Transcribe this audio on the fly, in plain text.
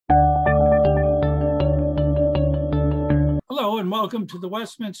and welcome to the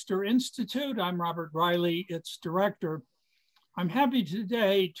Westminster Institute. I'm Robert Riley, its director. I'm happy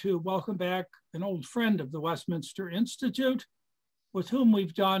today to welcome back an old friend of the Westminster Institute, with whom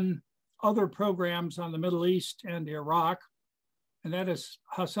we've done other programs on the Middle East and Iraq, and that is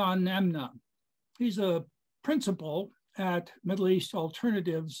Hassan Mneimneh. He's a principal at Middle East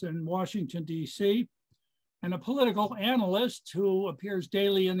Alternatives in Washington, D.C., and a political analyst who appears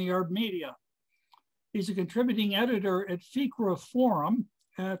daily in the Arab media. He's a contributing editor at Fikra Forum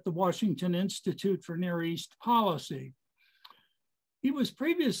at the Washington Institute for Near East Policy. He was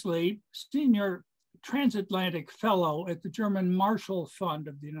previously senior Transatlantic fellow at the German Marshall Fund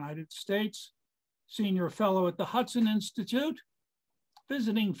of the United States, senior fellow at the Hudson Institute,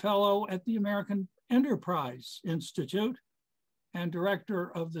 visiting fellow at the American Enterprise Institute, and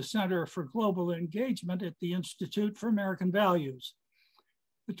director of the Center for Global Engagement at the Institute for American Values.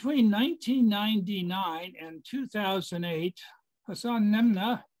 Between 1999 and 2008, Hassan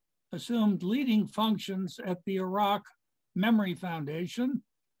Mneimneh assumed leading functions at the Iraq Memory Foundation,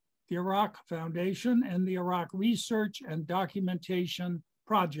 the Iraq Foundation, and the Iraq Research and Documentation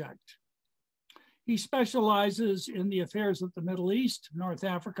Project. He specializes in the affairs of the Middle East, North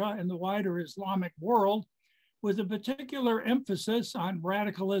Africa, and the wider Islamic world, with a particular emphasis on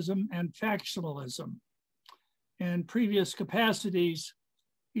radicalism and factionalism. In previous capacities,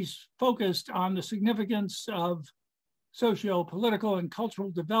 he's focused on the significance of socio-political and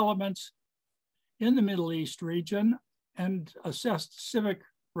cultural developments in the Middle East region and assessed civic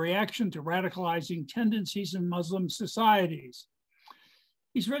reaction to radicalizing tendencies in Muslim societies.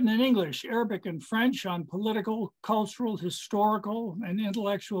 He's written in English, Arabic, and French on political, cultural, historical, and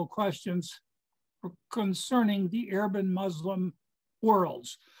intellectual questions concerning the Arab and Muslim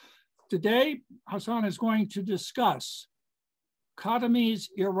worlds. Today, Hassan is going to discuss Kadhimi's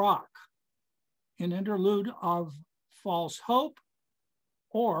Iraq, an interlude of false hope,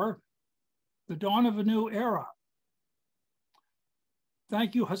 or the dawn of a new era.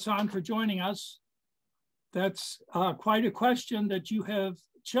 Thank you, Hassan, for joining us. That's quite a question that you have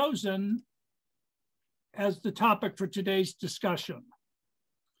chosen as the topic for today's discussion.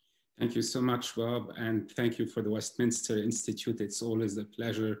 Thank you so much, Bob, and thank you for the Westminster Institute. It's always a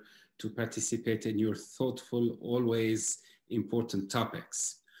pleasure to participate in your thoughtful, always important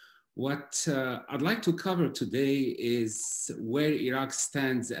topics. What I'd like to cover today is where Iraq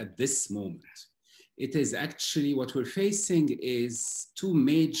stands at this moment. It is actually what we're facing is two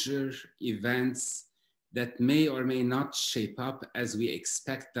major events that may or may not shape up as we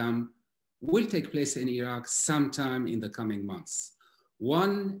expect them will take place in Iraq sometime in the coming months.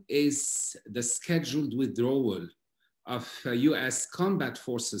 One is the scheduled withdrawal of US combat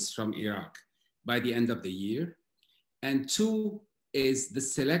forces from Iraq by the end of the year. And two is the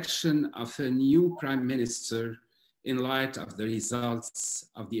selection of a new prime minister in light of the results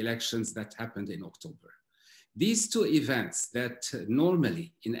of the elections that happened in October. These two events that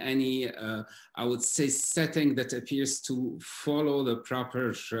normally in any, I would say, setting that appears to follow the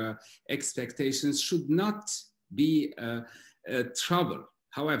proper expectations should not be trouble.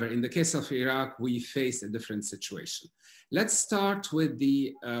 However, in the case of Iraq, we face a different situation. Let's start with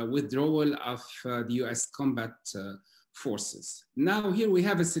the withdrawal of the US combat forces. Now, here we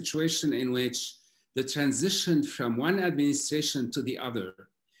have a situation in which the transition from one administration to the other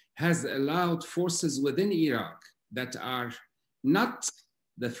has allowed forces within Iraq that are not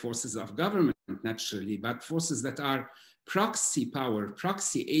the forces of government, naturally, but forces that are proxy power,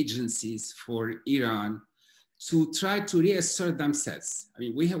 proxy agencies for Iran to try to reassert themselves. I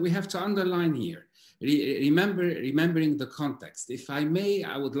mean, we have to underline here, remembering the context. If I may,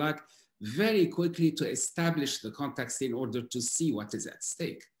 I would like very quickly to establish the context in order to see what is at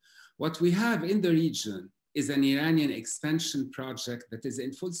stake. What we have in the region is an Iranian expansion project that is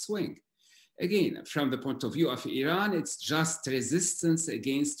in full swing. Again, from the point of view of Iran, it's just resistance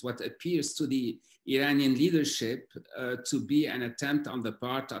against what appears to the Iranian leadership to be an attempt on the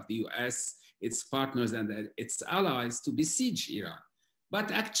part of the US, its partners and its allies to besiege Iran. But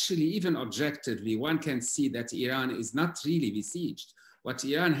actually, even objectively, one can see that Iran is not really besieged. What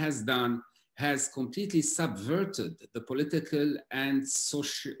Iran has done has completely subverted the political and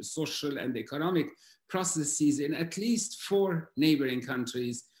social and economic processes in at least 4 neighboring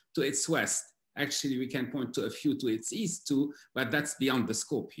countries to its west. Actually, we can point to a few to its east too, but that's beyond the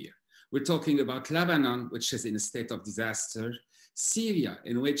scope here. We're talking about Lebanon, which is in a state of disaster, Syria,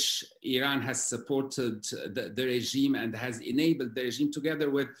 in which Iran has supported the regime and has enabled the regime together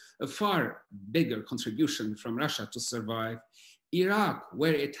with a far bigger contribution from Russia to survive, Iraq,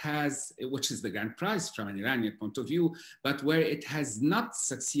 where it has, which is the grand prize from an Iranian point of view, but where it has not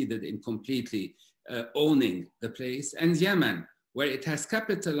succeeded in completely owning the place, and Yemen, where it has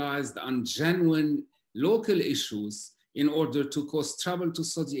capitalized on genuine local issues in order to cause trouble to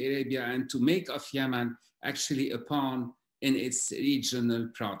Saudi Arabia and to make of Yemen actually a pawn in its regional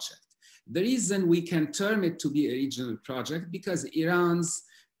project. The reason we can term it to be a regional project, because Iran's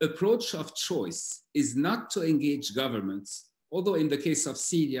approach of choice is not to engage governments, although in the case of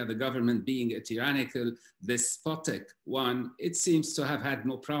Syria, the government being a tyrannical, despotic one, it seems to have had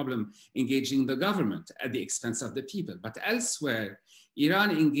no problem engaging the government at the expense of the people. But elsewhere,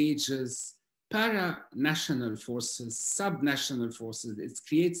 Iran engages para-national forces, sub-national forces. It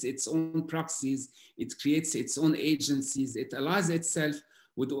creates its own proxies. It creates its own agencies. It allies itself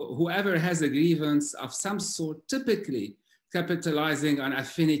with whoever has a grievance of some sort, typically capitalizing on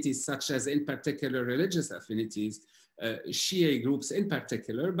affinities such as, in particular, religious affinities, Shia groups in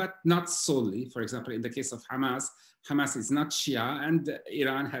particular, but not solely. For example, in the case of Hamas, Hamas is not Shia, and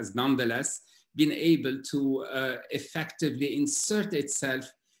Iran has nonetheless been able to effectively insert itself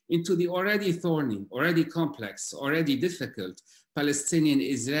into the already thorny, already complex, already difficult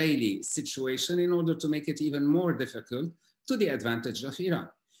Palestinian-Israeli situation in order to make it even more difficult to the advantage of Iran.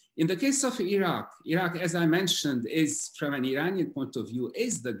 In the case of Iraq, Iraq, as I mentioned, is, from an Iranian point of view,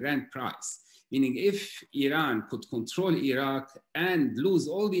 is the grand prize. Meaning if Iran could control Iraq and lose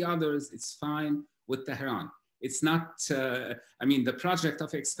all the others, it's fine with Tehran. It's not, I mean, the project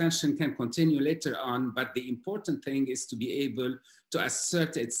of expansion can continue later on, but the important thing is to be able to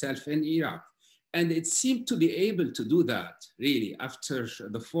assert itself in Iraq. And it seemed to be able to do that, really, after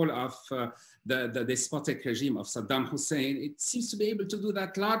the fall of the despotic regime of Saddam Hussein. It seems to be able to do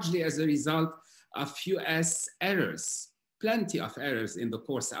that largely as a result of US errors, plenty of errors in the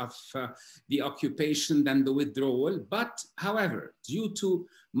course of the occupation and the withdrawal. But however, due to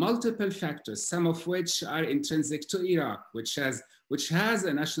multiple factors, some of which are intrinsic to Iraq, which has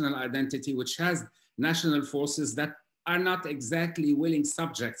a national identity, which has national forces that are not exactly willing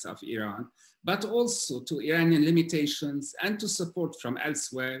subjects of Iran, but also to Iranian limitations and to support from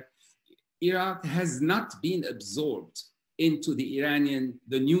elsewhere, Iraq has not been absorbed into the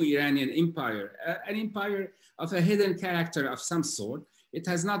new Iranian empire, an empire of a hidden character of some sort. It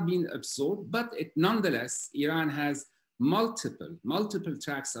has not been absorbed, but nonetheless, Iran has multiple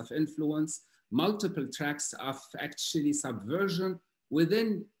tracks of influence, multiple tracks of actually subversion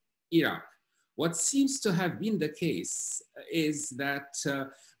within Iraq. What seems to have been the case is that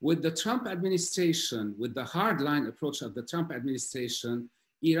with the Trump administration, with the hardline approach of the Trump administration,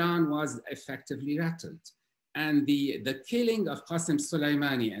 Iran was effectively rattled. And the killing of Qasem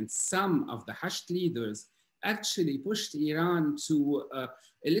Soleimani and some of the Hashd leaders actually pushed Iran to a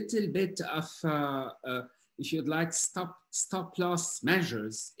little bit of, if you'd like, stop-loss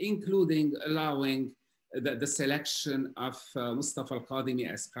measures, including allowing the selection of Mustafa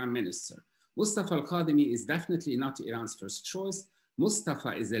al-Kadhimi as prime minister. Mustafa al-Kadhimi is definitely not Iran's first choice.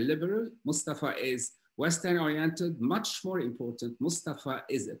 Mustafa is a liberal. Mustafa is Western-oriented. Much more important, Mustafa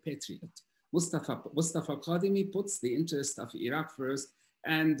is a patriot. Mustafa al-Kadhimi puts the interest of Iraq first,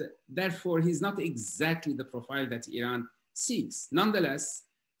 and therefore he's not exactly the profile that Iran seeks. Nonetheless,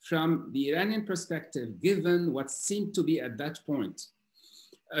 from the Iranian perspective, given what seemed to be at that point,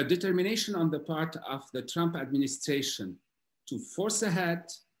 a determination on the part of the Trump administration to force ahead,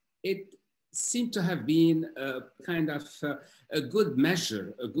 it seemed to have been a kind of a good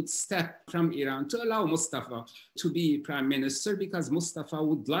measure, a good step from Iran to allow Mustafa to be prime minister, because Mustafa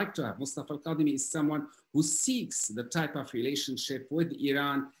would like to have. Mustafa al-Kadhimi is someone who seeks the type of relationship with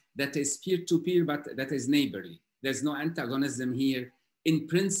Iran that is peer-to-peer, but that is neighborly. There's no antagonism here in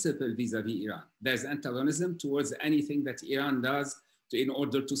principle vis-a-vis Iran. There's antagonism towards anything that Iran does in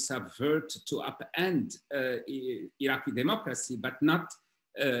order to subvert, to upend Iraqi democracy, but not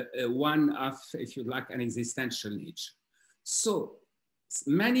one of, if you like, an existential nature. So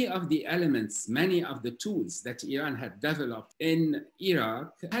many of the elements, many of the tools that Iran had developed in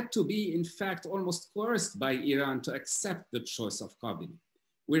Iraq had to be, in fact, almost coerced by Iran to accept the choice of Kadhimi.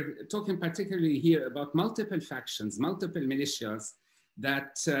 We're talking particularly here about multiple factions, multiple militias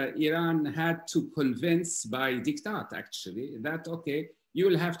that Iran had to convince by diktat, actually, that, okay, you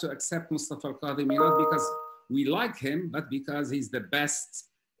will have to accept Mustafa al-Kadhimi, not because we like him, but because he's the best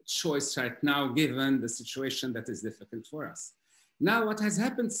choice right now, given the situation that is difficult for us. Now, what has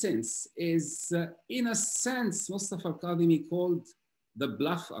happened since is, in a sense, Mustafa al-Kadhimi called the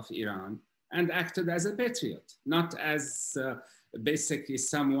bluff of Iran and acted as a patriot, not as basically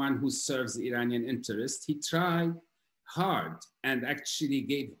someone who serves Iranian interests. He tried hard and actually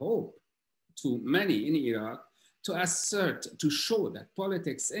gave hope to many in Iraq to assert, to show that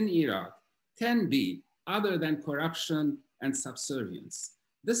politics in Iraq can be other than corruption and subservience.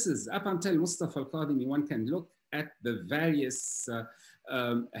 This is, up until Mustafa al-Kadhimi, one can look at the various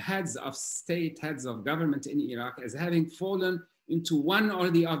heads of state, heads of government in Iraq as having fallen into one or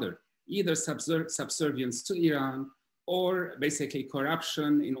the other, either subservience to Iran or basically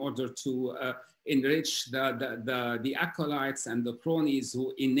corruption in order to enrich the acolytes and the cronies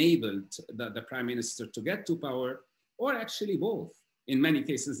who enabled the prime minister to get to power, or actually both. In many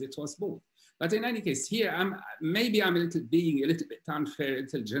cases, it was both. But in any case, here, maybe I'm being a little bit unfair, a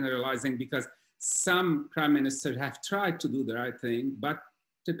little generalizing, because some prime ministers have tried to do the right thing, but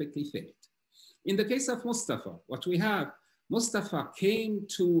typically failed. In the case of Mustafa, what we have, Mustafa came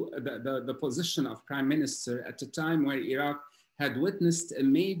to the position of prime minister at a time where Iraq had witnessed a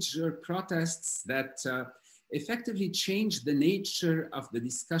major protests that effectively changed the nature of the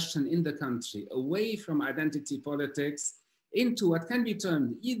discussion in the country away from identity politics into what can be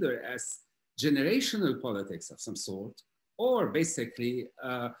termed either as generational politics of some sort, or basically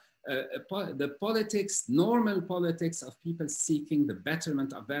the politics, normal politics of people seeking the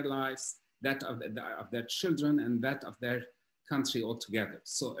betterment of their lives, that of their children, and that of their country altogether.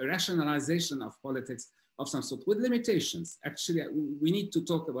 So a rationalization of politics of some sort with limitations. Actually, we need to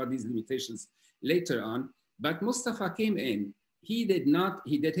talk about these limitations later on, but Mustafa came in, he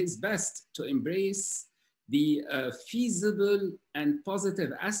did his best to embrace the feasible and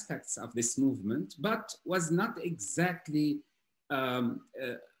positive aspects of this movement, but was not exactly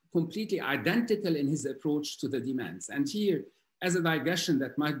completely identical in his approach to the demands. And here, as a digression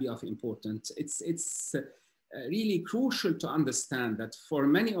that might be of importance, it's really crucial to understand that for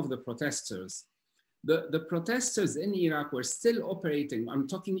many of the protesters, the protesters in Iraq were still operating, I'm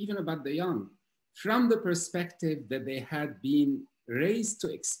talking even about the young, from the perspective that they had been raised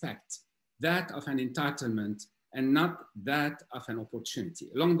to expect that of an entitlement and not that of an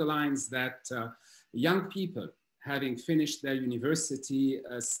opportunity. Along the lines that young people, having finished their university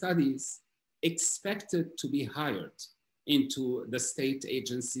studies, expected to be hired into the state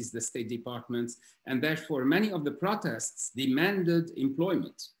agencies, the state departments, and therefore many of the protests demanded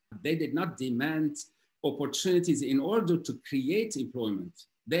employment. They did not demand opportunities in order to create employment.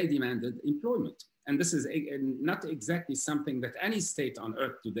 They demanded employment. And this is not exactly something that any state on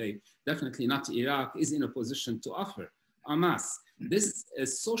earth today, definitely not Iraq, is in a position to offer en masse. This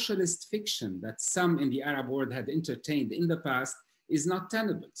socialist fiction that some in the Arab world had entertained in the past is not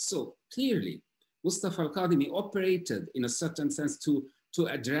tenable. So clearly, Mustafa al-Kadhimi operated in a certain sense to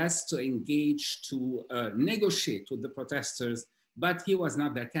address, to engage, to negotiate with the protesters, but he was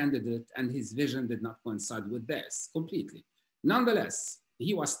not their candidate and his vision did not coincide with theirs completely. Nonetheless,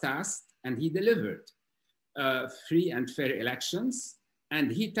 he was tasked and he delivered free and fair elections,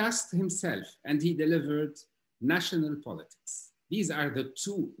 and he tasked himself and he delivered national politics. These are the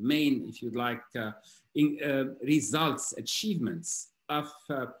two main, if you'd like, results, achievements of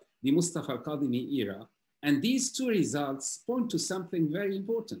the Mustafa al-Kadhimi era. And these two results point to something very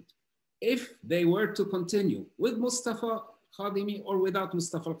important. If they were to continue with Mustafa al-Kadhimi or without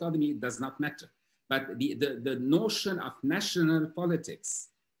Mustafa al-Kadhimi, it does not matter. But the notion of national politics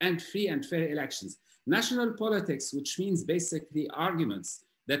and free and fair elections. National politics, which means basically arguments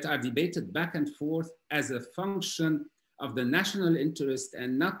that are debated back and forth as a function of the national interest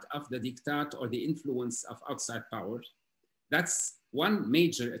and not of the diktat or the influence of outside powers. That's one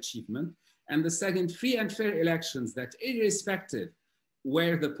major achievement. And the second, free and fair elections that irrespective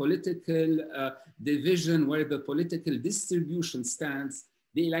where the political division, where the political distribution stands,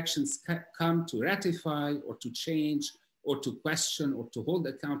 the elections come to ratify or to change or to question or to hold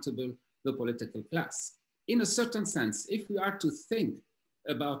accountable the political class. In a certain sense, if we are to think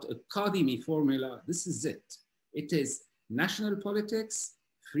about a Kadhimi formula, this is it. It is national politics,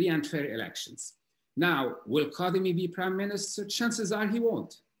 free and fair elections. Now, will Kadhimi be prime minister? Chances are he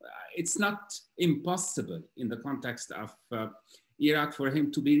won't. It's not impossible in the context of Iraq for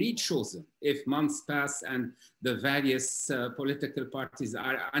him to be re-chosen if months pass and the various political parties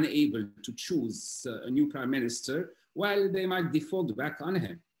are unable to choose a new prime minister. Well, they might default back on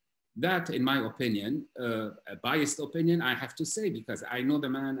him. That, in my opinion, a biased opinion, I have to say, because I know the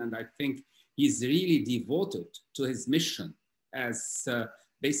man and I think he's really devoted to his mission as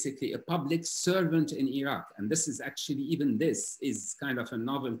basically a public servant in Iraq. And this is actually, even this is kind of a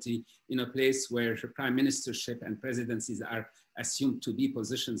novelty in a place where prime ministership and presidencies are assumed to be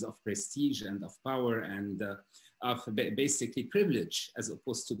positions of prestige and of power and of basically privilege, as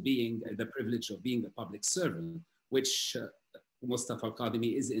opposed to being the privilege of being a public servant, which Mustafa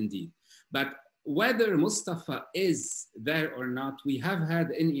al-Kadhimi is indeed. But whether Mustafa is there or not, we have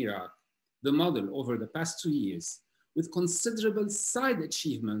had in Iraq the model over the past 2 years with considerable side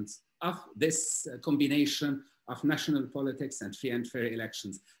achievements of this combination of national politics and free and fair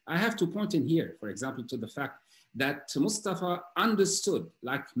elections. I have to point in here, for example, to the fact that Mustafa understood,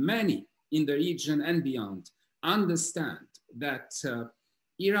 like many in the region and beyond, understand that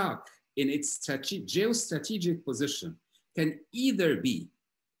Iraq, in its geostrategic position, can either be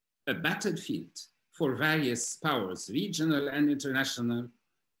a battlefield for various powers, regional and international,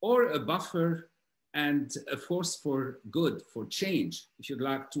 or a buffer and a force for good, for change, if you'd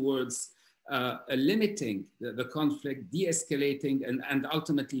like, towards limiting the conflict, de-escalating, and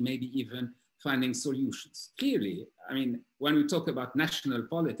ultimately maybe even finding solutions. Clearly, I mean, when we talk about national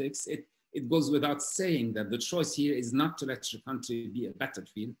politics, it goes without saying that the choice here is not to let your country be a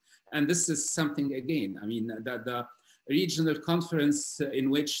battlefield. And this is something, again, I mean, that the regional conference in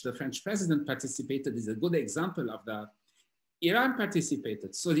which the French president participated is a good example of that. Iran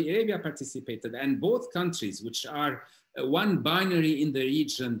participated, Saudi Arabia participated, and both countries, which are one binary in the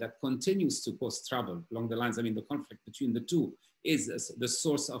region that continues to cause trouble along the lines, I mean, the conflict between the two is the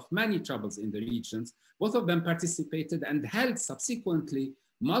source of many troubles in the regions. Both of them participated and held subsequently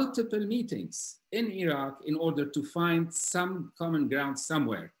multiple meetings in Iraq in order to find some common ground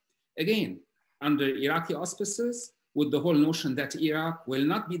somewhere. Again, under Iraqi auspices, with the whole notion that Iraq will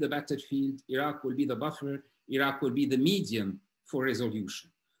not be the battlefield, Iraq will be the buffer, Iraq will be the medium for resolution.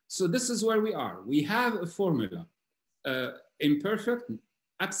 So this is where we are. We have a formula, imperfect,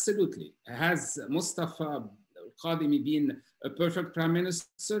 absolutely. Has Mustafa Kadhimi been a perfect prime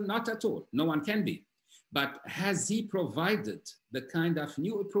minister? Not at all, no one can be. But has he provided the kind of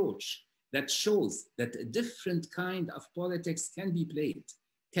new approach that shows that a different kind of politics can be played,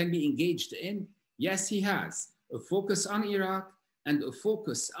 can be engaged in? Yes, he has. A focus on Iraq and a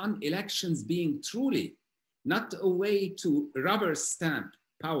focus on elections being truly not a way to rubber stamp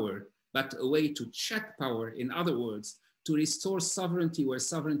power, but a way to check power. In other words, to restore sovereignty where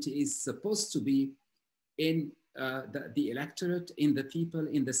sovereignty is supposed to be in the electorate, in the people,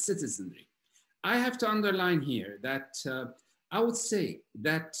 in the citizenry. I have to underline here that I would say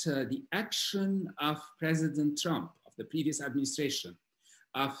that the action of President Trump, of the previous administration,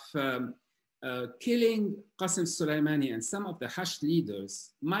 of killing Qasem Soleimani and some of the Hashd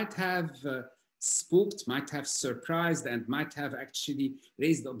leaders might have spooked, might have surprised, and might have actually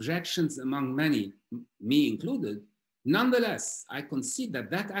raised objections among many, me included. Nonetheless, I concede that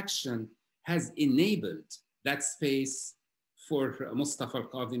that action has enabled that space for Mustafa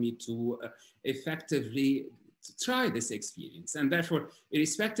Kadhimi to effectively try this experience. And therefore,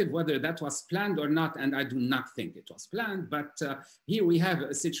 irrespective whether that was planned or not, and I do not think it was planned, but here we have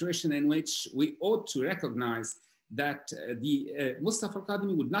a situation in which we ought to recognize that Mustafa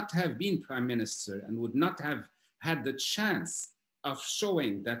Kadhimi would not have been prime minister and would not have had the chance of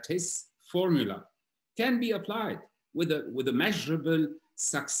showing that his formula can be applied with a measurable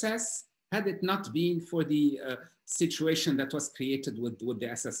success had it not been for the situation that was created with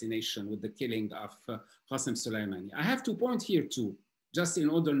the assassination, with the killing of Qasem Soleimani. I have to point here too, just in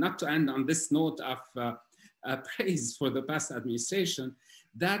order not to end on this note of praise for the past administration,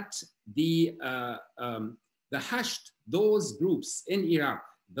 that the Hashd, those groups in Iraq,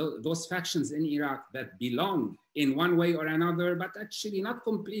 those factions in Iraq that belong in one way or another, but actually not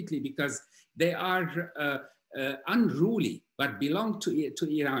completely because they are unruly, but belong to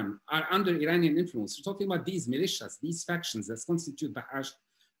Iran, are under Iranian influence. We're talking about these militias, these factions that constitute the Hashd,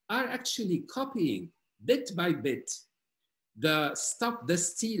 are actually copying bit by bit the stop the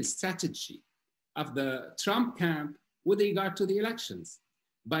steal strategy of the Trump camp with regard to the elections.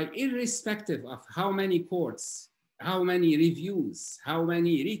 By irrespective of how many courts, how many reviews, how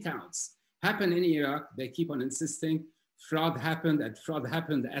many recounts happen in Iraq, they keep on insisting fraud happened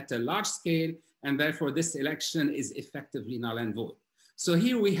at a large scale, and therefore this election is effectively null and void. So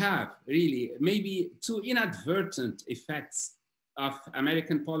here we have really maybe two inadvertent effects of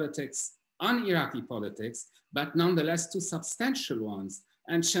American politics on Iraqi politics, but nonetheless two substantial ones.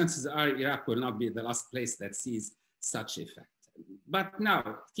 And chances are Iraq will not be the last place that sees such effect. But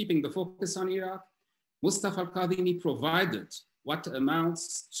now, keeping the focus on Iraq, Mustafa Kadhimi provided what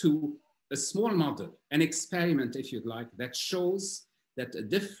amounts to a small model, an experiment, if you'd like, that shows that a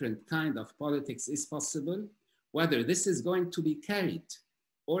different kind of politics is possible. Whether this is going to be carried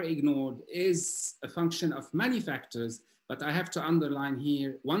or ignored is a function of many factors, but I have to underline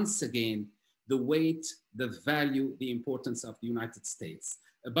here, once again, the weight, the value, the importance of the United States.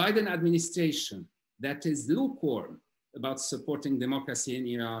 A Biden administration that is lukewarm about supporting democracy in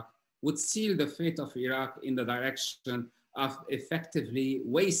Iraq would seal the fate of Iraq in the direction of effectively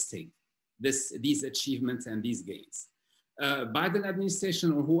wasting these achievements and these gains. Biden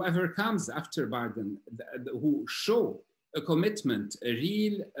administration or whoever comes after Biden who show a commitment, a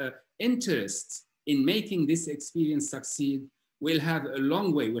real interest in making this experience succeed will have a long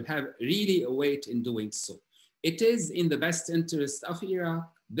way, will have really a weight in doing so. It is in the best interest of Iraq,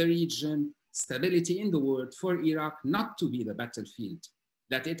 the region, stability in the world, for Iraq not to be the battlefield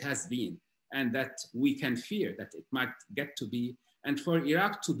that it has been and that we can fear that it might get to be, and for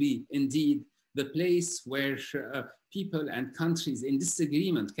Iraq to be indeed the place where people and countries in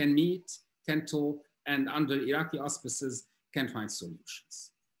disagreement can meet, can talk, and under Iraqi auspices can find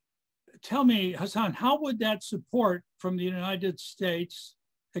solutions. Tell me, Hassan, how would that support from the United States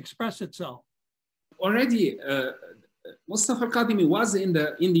express itself? Already, Mustafa al-Kadhimi was in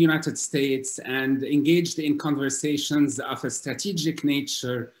the United States and engaged in conversations of a strategic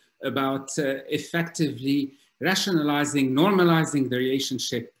nature about effectively rationalizing, normalizing the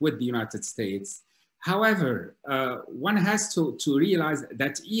relationship with the United States. However, one has to realize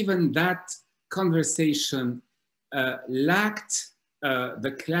that even that conversation lacked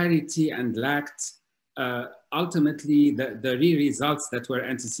the clarity and lacked ultimately the real results that were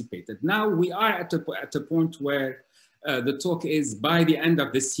anticipated. Now we are at a point where the talk is by the end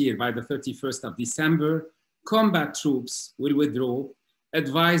of this year, by the 31st of December, combat troops will withdraw,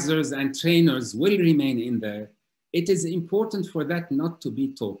 advisors and trainers will remain in there. It is important for that not to be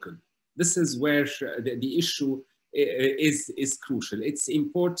token. This is where the issue is crucial. It's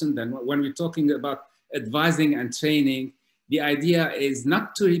important that when we're talking about advising and training, the idea is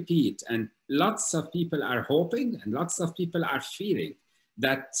not to repeat, and lots of people are hoping and lots of people are fearing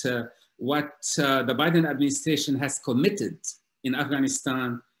that what the Biden administration has committed in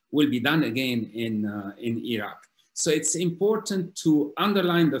Afghanistan will be done again in Iraq. So it's important to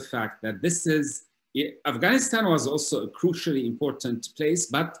underline the fact that this is, Afghanistan was also a crucially important place,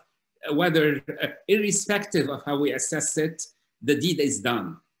 but whether, irrespective of how we assess it, the deed is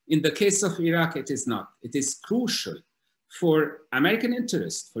done. In the case of Iraq, it is not. It is crucial for American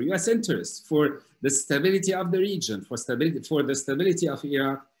interests, for US interests, for the stability of the region, for the stability of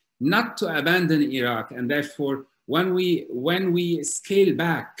Iraq, not to abandon Iraq. And therefore, when we scale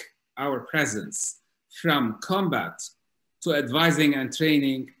back our presence from combat to advising and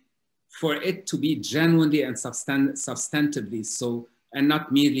training, for it to be genuinely and substantively so, and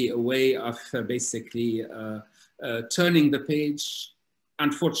not merely a way of basically turning the page,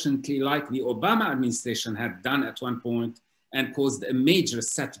 unfortunately, like the Obama administration had done at one point and caused a major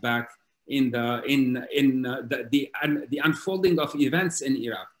setback in the unfolding of events in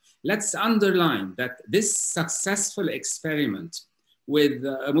Iraq. Let's underline that this successful experiment with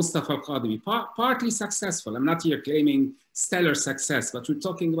Mustafa al-Kadhimi, partly successful, I'm not here claiming stellar success, but we're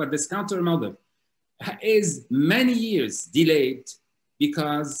talking about this counter model, is many years delayed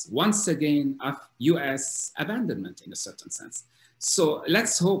because, once again, of US abandonment in a certain sense. So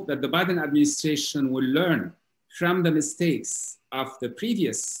let's hope that the Biden administration will learn from the mistakes of the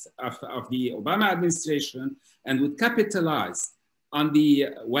previous, of the Obama administration, and would capitalize on the,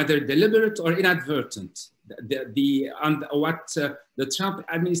 whether deliberate or inadvertent, what the Trump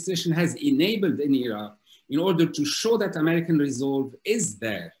administration has enabled in Iraq in order to show that American resolve is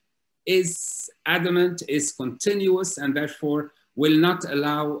there, is adamant, is continuous, and therefore will not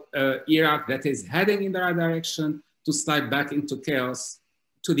allow Iraq that is heading in the right direction to slide back into chaos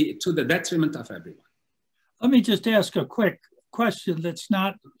to the detriment of everyone. Let me just ask a quick question that's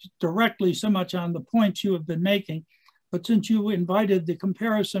not directly so much on the points you have been making, but since you invited the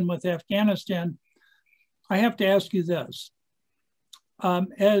comparison with Afghanistan, I have to ask you this.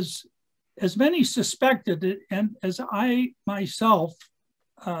 As many suspected, and as I myself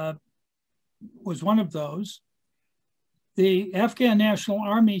was one of those, the Afghan National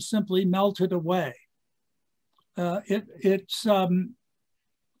Army simply melted away. It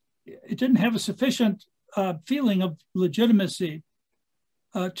didn't have a sufficient feeling of legitimacy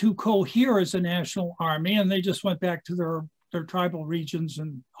to cohere as a national army, and they just went back to their tribal regions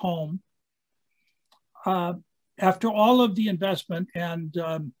and home. After all of the investment and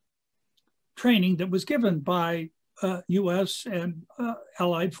training that was given by US and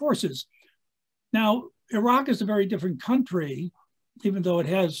allied forces. Now, Iraq is a very different country, even though it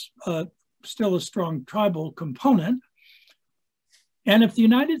has still a strong tribal component. And if the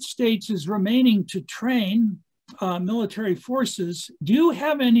United States is remaining to train military forces, do you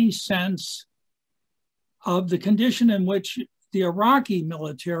have any sense of the condition in which the Iraqi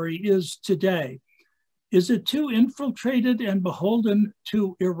military is today? Is it too infiltrated and beholden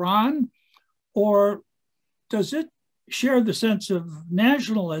to Iran, or does it share the sense of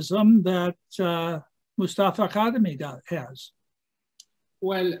nationalism that Mustafa al-Kadhimi has?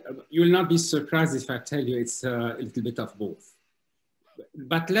 Well, you will not be surprised if I tell you it's a little bit of both.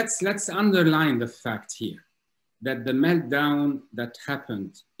 But let's underline the fact here that the meltdown that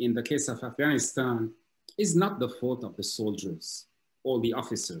happened in the case of Afghanistan is not the fault of the soldiers or the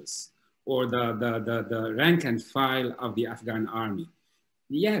officers or the rank and file of the Afghan army.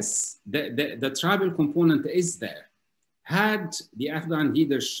 Yes, the tribal component is there. Had the Afghan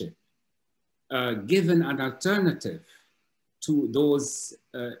leadership given an alternative to those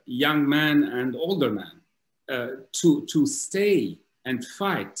young men and older men to stay and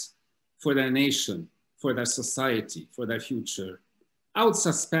fight for their nation, for their society, for their future, I would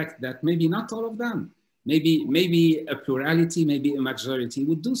suspect that maybe not all of them, maybe a plurality, maybe a majority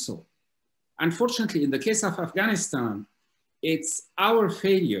would do so. Unfortunately, in the case of Afghanistan, it's our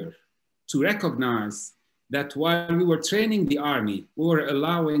failure to recognize that while we were training the army, we were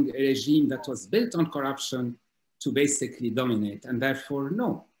allowing a regime that was built on corruption to basically dominate. And therefore,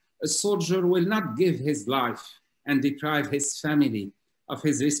 no, a soldier will not give his life and deprive his family of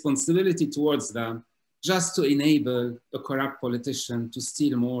his responsibility towards them just to enable a corrupt politician to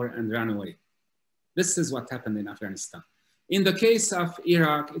steal more and run away. This is what happened in Afghanistan. In the case of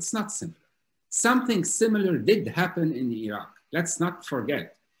Iraq, it's not similar. Something similar did happen in Iraq. Let's not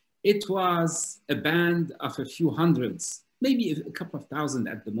forget. It was a band of a few hundreds, maybe a couple of thousand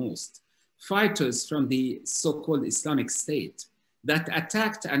at the most, fighters from the so-called Islamic State that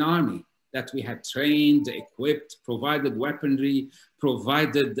attacked an army that we had trained, equipped, provided weaponry,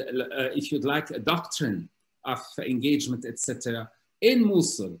 provided, if you'd like, a doctrine of engagement, etc., in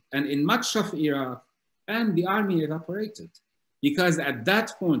Mosul and in much of Iraq, and the army evaporated. Because at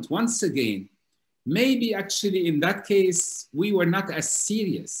that point, once again, maybe actually in that case, we were not as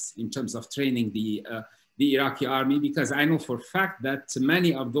serious in terms of training the Iraqi army, because I know for a fact that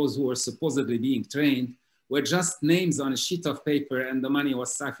many of those who were supposedly being trained were just names on a sheet of paper and the money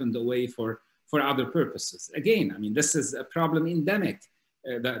was siphoned away for other purposes. Again, I mean, this is a problem endemic.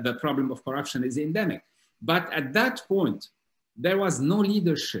 The problem of corruption is endemic. But at that point, there was no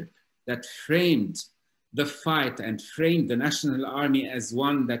leadership that framed the fight and framed the national army as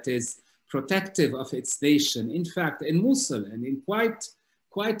one that is protective of its nation. In fact, in Mosul and in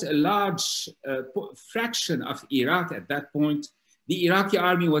quite a large fraction of Iraq at that point, the Iraqi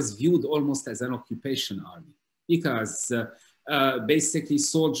army was viewed almost as an occupation army, because basically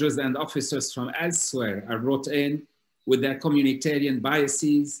soldiers and officers from elsewhere are brought in with their communitarian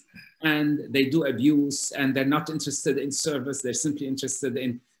biases, and they do abuse, and they're not interested in service. They're simply interested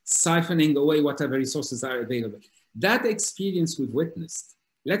in siphoning away whatever resources are available. That experience we've witnessed.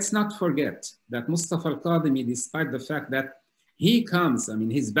 Let's not forget that Mustafa al-Kadhimi, despite the fact that he comes, I mean,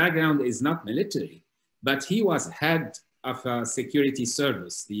 his background is not military, but he was head of a security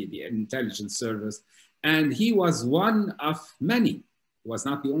service, the intelligence service, and he was one of many, he was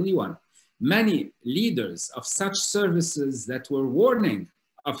not the only one, many leaders of such services that were warning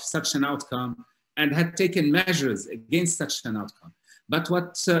of such an outcome and had taken measures against such an outcome. But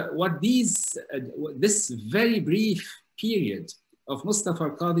this very brief period of Mustafa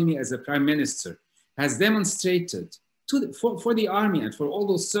al-Kadhimi as a prime minister has demonstrated for the army and for all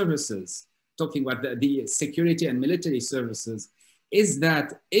those services, talking about the security and military services, is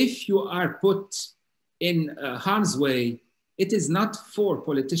that if you are put in harm's way, it is not for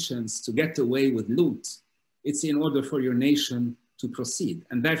politicians to get away with loot. It's in order for your nation to proceed.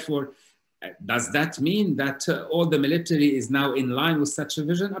 And therefore, does that mean that all the military is now in line with such a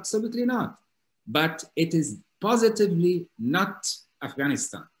vision? Absolutely not. But it is positively not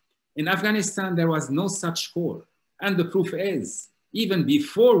Afghanistan. In Afghanistan, there was no such core. And the proof is, even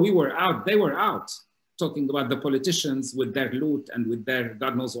before we were out, they were out, talking about the politicians with their loot and with their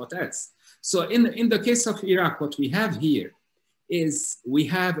God knows what else. So in the case of Iraq, what we have here is we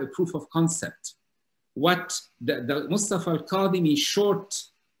have a proof of concept. What the Mustafa al-Kadhimi short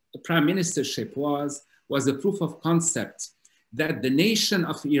prime ministership was a proof of concept that the nation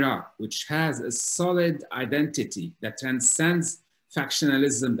of Iraq, which has a solid identity that transcends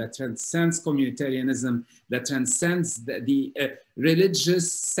factionalism, that transcends communitarianism, that transcends the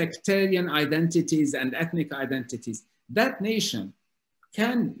religious, sectarian identities and ethnic identities, that nation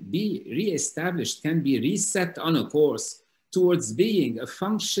can be reestablished, can be reset on a course towards being a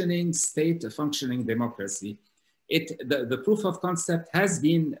functioning state, a functioning democracy. The proof of concept has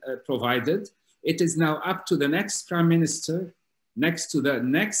been provided. It is now up to the next prime minister, next to the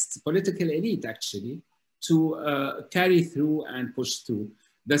next political elite actually, to carry through and push through.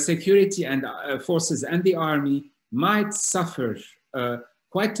 The security and forces and the army might suffer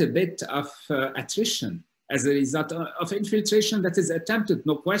quite a bit of attrition as a result of infiltration that is attempted,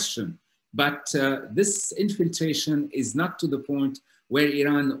 no question. But this infiltration is not to the point where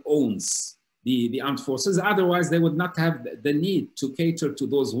Iran owns the armed forces. Otherwise, they would not have the need to cater to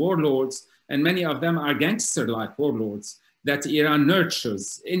those warlords and many of them are gangster-like warlords that Iran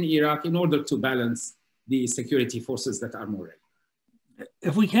nurtures in Iraq in order to balance the security forces that are more ready.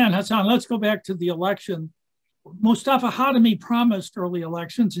 If we can, Hassan, let's go back to the election. Mustafa Kadhimi promised early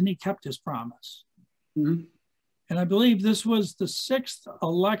elections, and he kept his promise. Mm-hmm. And I believe this was the 6th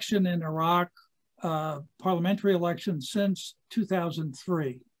election in Iraq, parliamentary election since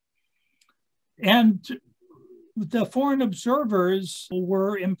 2003. And the foreign observers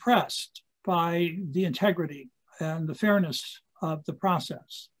were impressed by the integrity and the fairness of the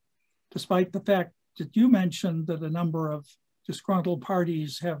process, despite the fact that you mentioned that a number of disgruntled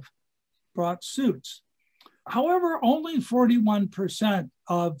parties have brought suits. However, only 41%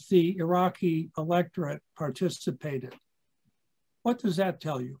 of the Iraqi electorate participated. What does that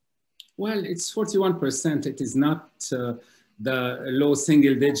tell you? Well, it's 41%. It is not the low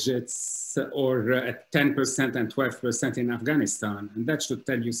single digits or at 10% and 12% in Afghanistan. And that should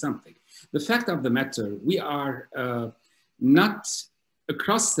tell you something. The fact of the matter, we are not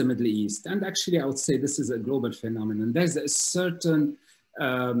across the Middle East. And actually, I would say this is a global phenomenon. There's a certain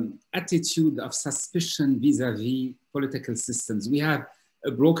attitude of suspicion vis-a-vis political systems. We have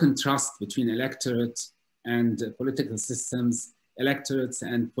a broken trust between electorate and political systems, electorates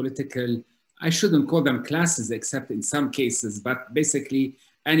and political, I shouldn't call them classes except in some cases, but basically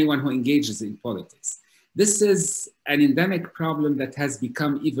anyone who engages in politics. This is an endemic problem that has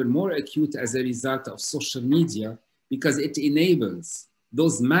become even more acute as a result of social media because it enables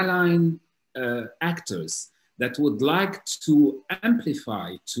those malign actors that would like to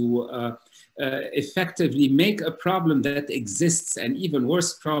amplify, to effectively make a problem that exists, an even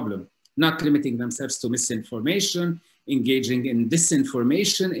worse problem, not limiting themselves to misinformation, engaging in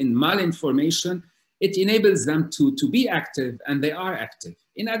disinformation, in malinformation. It enables them to be active, and they are active.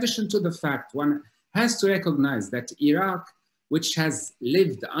 In addition to the fact, one has to recognize that Iraq, which has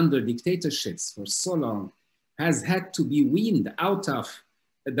lived under dictatorships for so long, has had to be weaned out of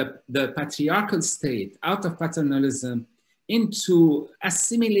the patriarchal state, out of paternalism, into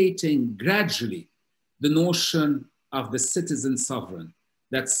assimilating gradually the notion of the citizen sovereign,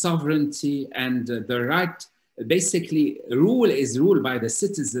 that sovereignty and the right, basically rule is ruled by the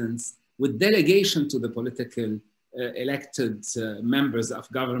citizens with delegation to the political elected members of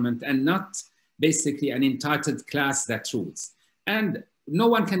government and not basically an entitled class that rules. And no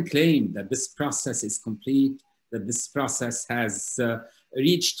one can claim that this process is complete, that this process has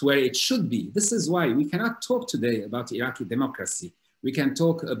reached where it should be. This is why we cannot talk today about Iraqi democracy. We can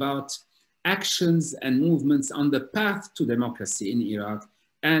talk about actions and movements on the path to democracy in Iraq.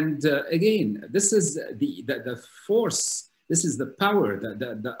 And again, this is the force, this is the power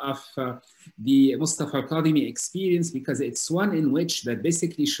of the Mustafa Kadhimi experience, because it's one in which that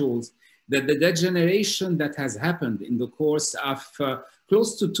basically shows that the degeneration that has happened in the course of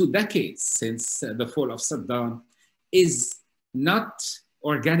close to 2 decades since the fall of Saddam is not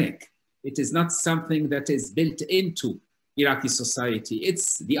organic. It is not something that is built into Iraqi society.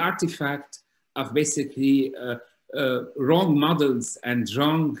 It's the artifact of basically wrong models and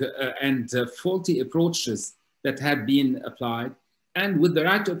wrong and faulty approaches that have been applied. And with the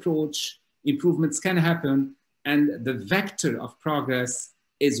right approach, improvements can happen, and the vector of progress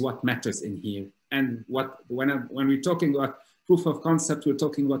is what matters in here. And when we're talking about proof of concept, we're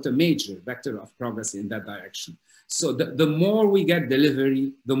talking about a major vector of progress in that direction. So the more we get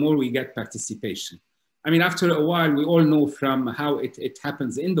delivery, the more we get participation. I mean, after a while, we all know from how it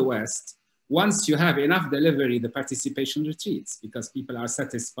happens in the West, once you have enough delivery, the participation retreats because people are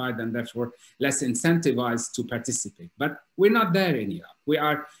satisfied and therefore less incentivized to participate. But we're not there in Iraq. We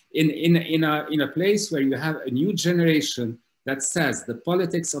are in a place where you have a new generation that says the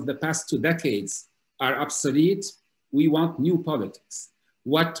politics of the past 2 decades are obsolete. We want new politics.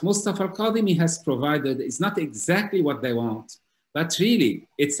 What Mustafa Kadhimi has provided is not exactly what they want, but really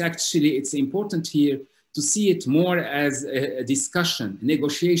it's important here to see it more as a discussion, a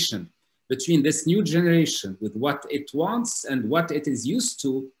negotiation between this new generation with what it wants and what it is used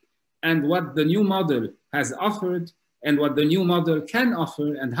to, and what the new model has offered and what the new model can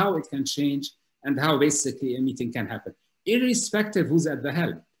offer and how it can change and how basically a meeting can happen, irrespective who's at the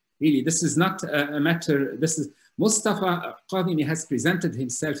helm. Really, this is not a matter, Mustafa Kadhimi has presented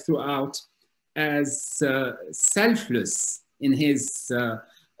himself throughout as selfless in his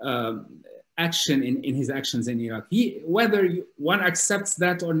his actions in Iraq. Whether one accepts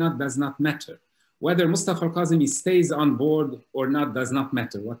that or not does not matter. Whether Mustafa Kadhimi stays on board or not does not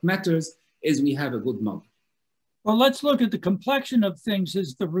matter. What matters is we have a good model. Well, let's look at the complexion of things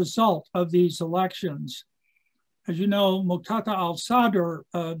as the result of these elections. As you know, Muqtada al-Sadr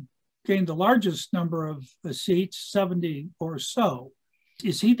gained the largest number of seats, 70 or so.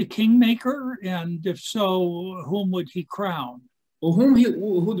 Is he the kingmaker? And if so, whom would he crown? Well,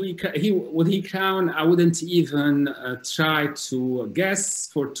 would he crown? I wouldn't even try to guess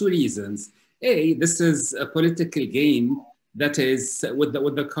for two reasons. A, this is a political game that is with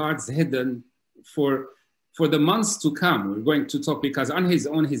the cards hidden for the months to come. We're going to talk, because on his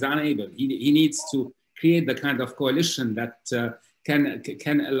own he's unable. He needs to create the kind of coalition that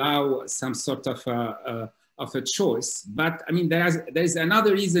can allow some sort of a choice. But I mean, there's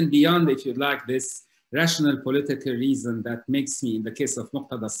another reason beyond, if you'd like, this rational political reason that makes me, in the case of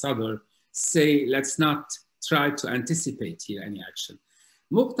Muqtada al-Sadr, say, let's not try to anticipate here any action.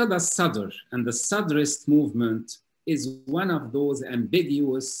 Muqtada al-Sadr and the Sadrist movement is one of those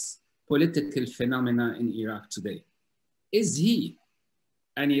ambiguous political phenomena in Iraq today. Is he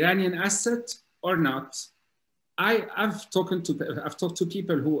an Iranian asset or not? I've talked to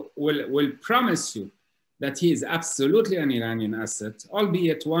people who will promise you that he is absolutely an Iranian asset,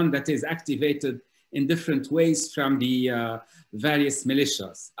 albeit one that is activated in different ways from the various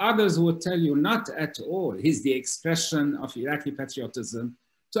militias. Others would tell you not at all. He's the expression of Iraqi patriotism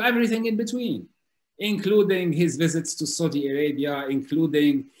to everything in between, including his visits to Saudi Arabia,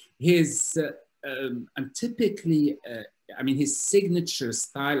 including his his signature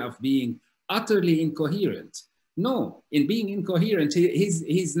style of being utterly incoherent. No, in being incoherent,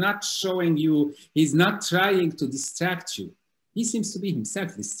 he's not showing you, he's not trying to distract you. He seems to be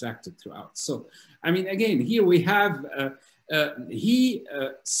himself distracted throughout. So, I mean, again, here we have, he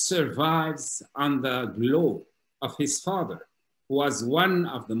survives on the glow of his father, who was one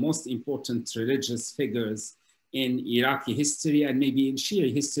of the most important religious figures in Iraqi history and maybe in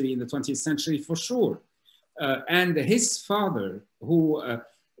Shia history in the 20th century for sure. And his father, who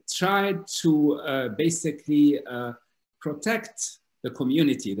tried to basically protect the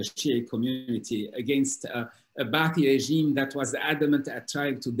community, the Shia community, against a Ba'athi regime that was adamant at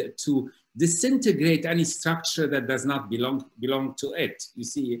trying to disintegrate any structure that does not belong to it. You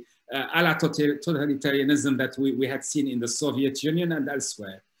see, a la totalitarianism that we had seen in the Soviet Union and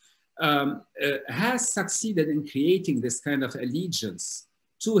elsewhere, has succeeded in creating this kind of allegiance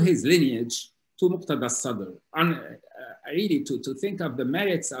to his lineage, to Muqtada al-Sadr. Really, to think of the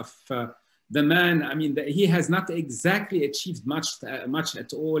merits of the man, I mean, he has not exactly achieved much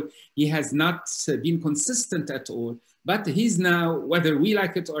at all. He has not been consistent at all, but he's now, whether we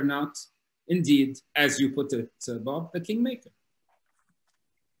like it or not, indeed, as you put it, Bob, the kingmaker.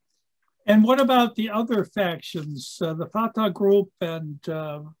 And what about the other factions, the Fatah group, and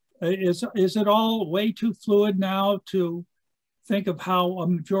is it all way too fluid now to think of how a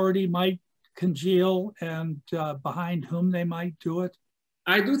majority might congeal and behind whom they might do it?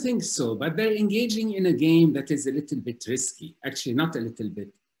 I do think so, but they're engaging in a game that is a little bit risky. Actually, not a little bit,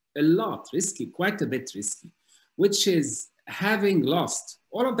 a lot risky, quite a bit risky, which is having lost,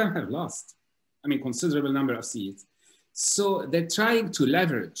 all of them have lost, I mean, considerable number of seats. So they're trying to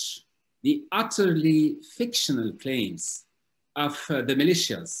leverage the utterly fictional claims of the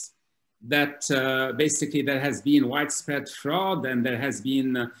militias that basically there has been widespread fraud and there has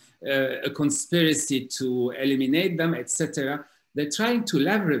been a conspiracy to eliminate them, etc. They're trying to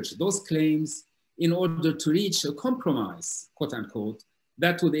leverage those claims in order to reach a compromise, quote unquote,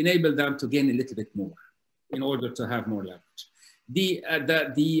 that would enable them to gain a little bit more in order to have more leverage.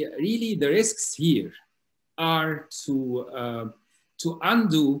 Really the risks here are to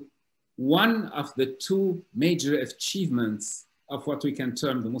undo one of the two major achievements of what we can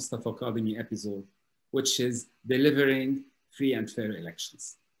term the Mustafa Kadhimi episode, which is delivering free and fair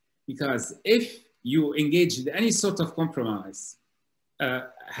elections. Because if you engage in any sort of compromise,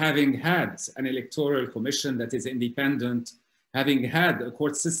 having had an electoral commission that is independent, having had a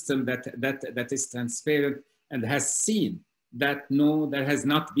court system that is transparent and has seen that no, there has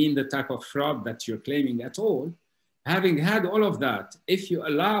not been the type of fraud that you're claiming at all, having had all of that, if you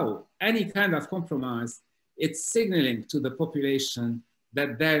allow any kind of compromise, it's signaling to the population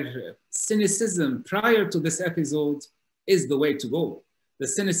that their cynicism prior to this episode is the way to go. The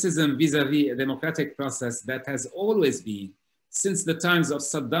cynicism vis-a-vis a democratic process that has always been, since the times of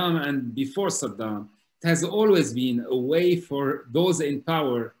Saddam and before Saddam, it has always been a way for those in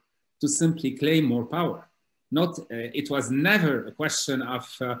power to simply claim more power. It was never a question of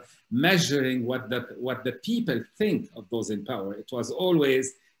measuring what the people think of those in power. It was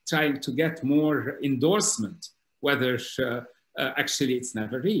always trying to get more endorsement, whether actually it's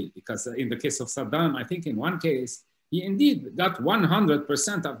never real. Because in the case of Saddam, I think in one case, he indeed got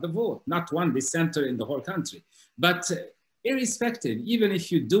 100% of the vote, not one dissenter in the whole country. But irrespective, even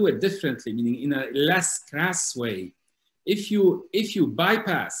if you do it differently, meaning in a less crass way, if you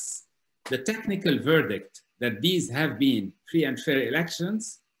bypass the technical verdict that these have been free and fair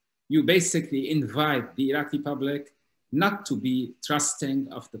elections, you basically invite the Iraqi public not to be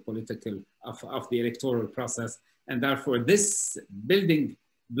trusting of the political, of the electoral process. And therefore this building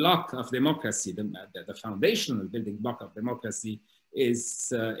block of democracy, the foundational building block of democracy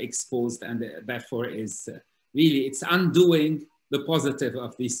is exposed, and therefore is really, it's undoing the positive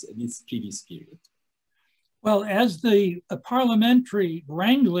of this previous period. Well, as the parliamentary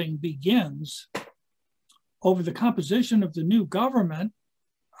wrangling begins over the composition of the new government,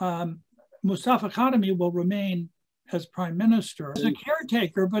 Mustafa Kadhimi will remain as prime minister, as a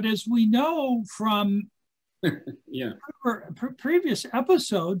caretaker. But as we know from previous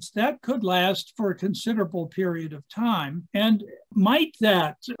episodes, that could last for a considerable period of time. And might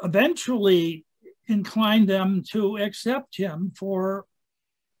that eventually incline them to accept him for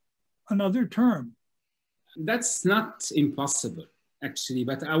another term? That's not impossible, actually,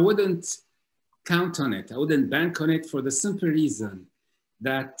 but I wouldn't count on it. I wouldn't bank on it for the simple reason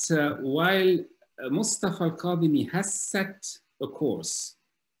that while Mustafa al-Kadhimi has set a course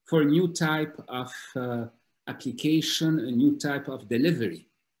for a new type of application, a new type of delivery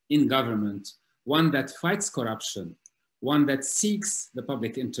in government, one that fights corruption, one that seeks the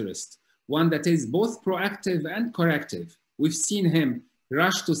public interest, one that is both proactive and corrective. We've seen him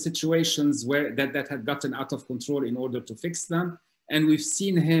rush to situations where that had gotten out of control in order to fix them. And we've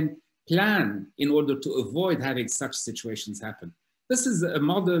seen him plan in order to avoid having such situations happen. This is a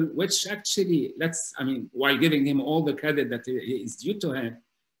model which actually, while giving him all the credit that is due to him,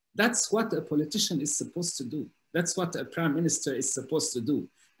 that's what a politician is supposed to do. That's what a prime minister is supposed to do.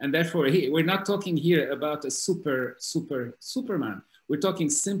 And therefore, we're not talking here about a Superman. We're talking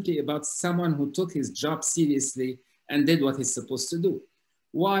simply about someone who took his job seriously and did what he's supposed to do.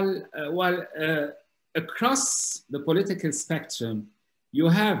 While across the political spectrum, you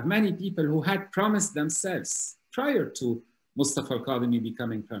have many people who had promised themselves prior to Mustafa al-Kadhimi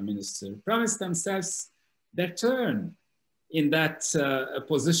becoming prime minister, promised themselves their turn in that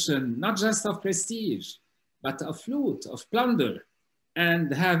position, not just of prestige, but of loot, of plunder,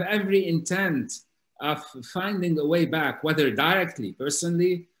 and have every intent of finding a way back, whether directly,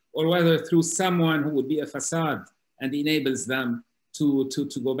 personally, or whether through someone who would be a facade and enables them to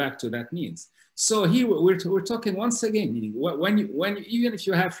go back to that means. So here we're talking once again, meaning even if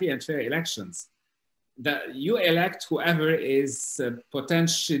you have free and fair elections, that you elect whoever is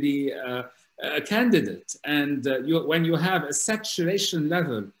potentially a candidate. And when you have a saturation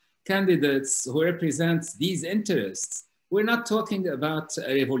level candidates who represent these interests, we're not talking about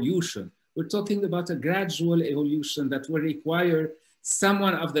a revolution. We're talking about a gradual evolution that will require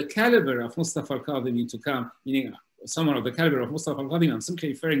someone of the caliber of Mustafa al-Kadhimi to come, meaning someone of the caliber of Mustafa al-Kadhimi, I'm simply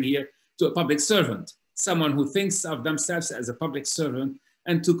referring here to a public servant, someone who thinks of themselves as a public servant,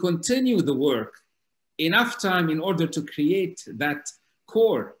 and to continue the work enough time in order to create that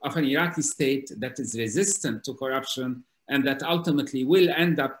core of an Iraqi state that is resistant to corruption and that ultimately will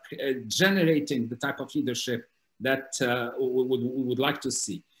end up generating the type of leadership that we would like to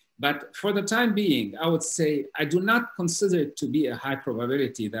see. But for the time being, I would say I do not consider it to be a high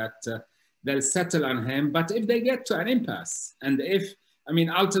probability that they'll settle on him. But if they get to an impasse, and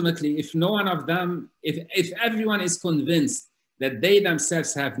ultimately, if no one of them, if everyone is convinced that they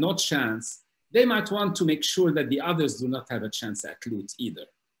themselves have no chance, they might want to make sure that the others do not have a chance at loot either.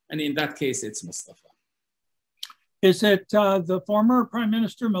 And in that case, it's Mustafa. Is it the former Prime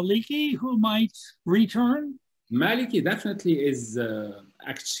Minister Maliki who might return? Maliki definitely is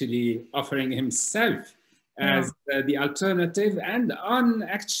actually offering himself as the alternative, and on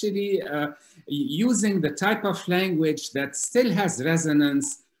actually using the type of language that still has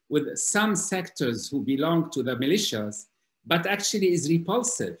resonance with some sectors who belong to the militias, but actually is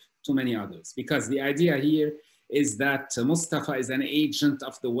repulsive to many others. Because the idea here is that Mustafa is an agent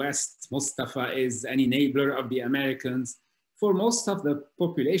of the West. Mustafa is an enabler of the Americans. For most of the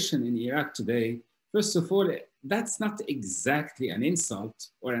population in Iraq today, first of all, that's not exactly an insult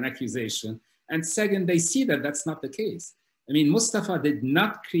or an accusation. And second, they see that that's not the case. Mustafa did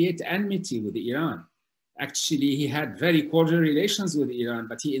not create enmity with Iran. Actually, he had very cordial relations with Iran,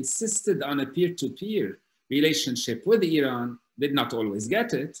 but he insisted on a peer-to-peer relationship with Iran, did not always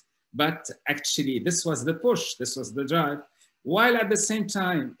get it, but actually this was the push, this was the drive, while at the same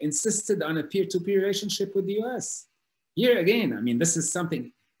time insisted on a peer-to-peer relationship with the US. Here again, this is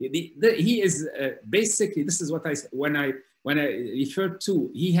something, he is basically, this is what when I refer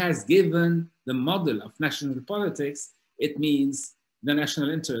to, he has given the model of national politics. It means the national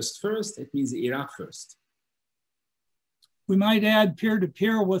interest first, it means Iraq first. We might add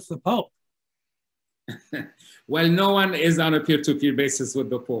peer-to-peer with the Pope. Well, no one is on a peer-to-peer basis with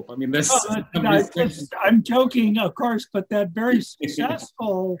the Pope. I mean, I'm joking, of course, but that very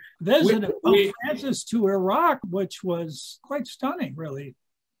successful visit of Pope Francis to Iraq, which was quite stunning, really.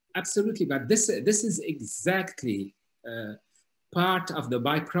 Absolutely, but this is exactly part of the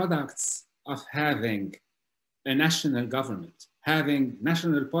byproducts of having a national government, having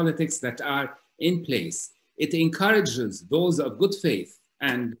national politics that are in place. It encourages those of good faith,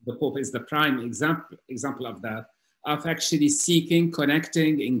 and the Pope is the prime example of that, of actually seeking,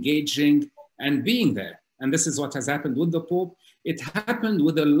 connecting, engaging, and being there. And this is what has happened with the Pope. It happened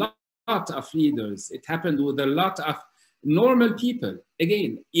with a lot of leaders. It happened with a lot of normal people.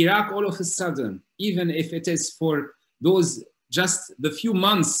 Again, Iraq all of a sudden, even if it is for those just the few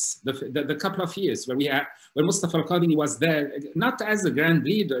months, the couple of years where Mustafa al-Kadhimi was there, not as a grand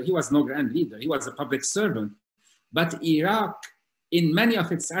leader, he was no grand leader, he was a public servant, but Iraq, in many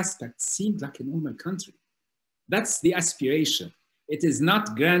of its aspects, seemed like a normal country. That's the aspiration. It is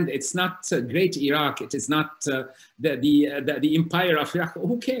not grand, it's not great Iraq, it is not the empire of Iraq.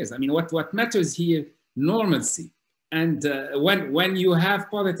 Who cares? I mean, what matters here, normalcy. And when you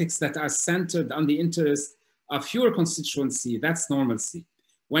have politics that are centered on the interest of your constituency, that's normalcy.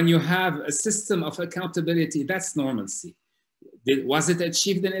 When you have a system of accountability, that's normalcy. Was it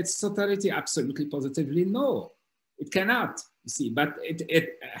achieved in its totality? Absolutely, positively, no. It cannot, you see, but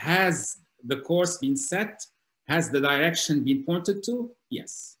it has the course been set, has the direction been pointed to?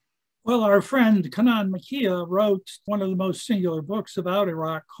 Yes. Well, our friend Kanan Makia wrote one of the most singular books about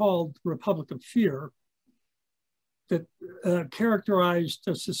Iraq called Republic of Fear, that characterized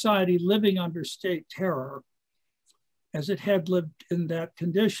a society living under state terror as it had lived in that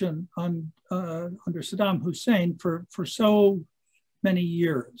condition under Saddam Hussein for so many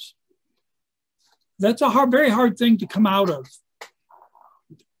years. That's a very hard thing to come out of.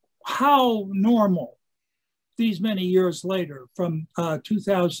 How normal these many years later, from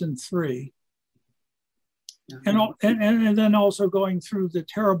 2003, and then also going through the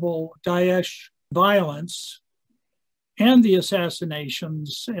terrible Daesh violence and the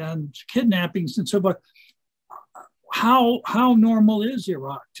assassinations and kidnappings and so forth. How normal is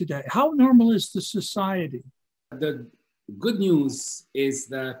Iraq today? How normal is the society? The good news is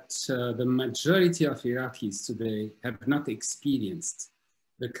that the majority of Iraqis today have not experienced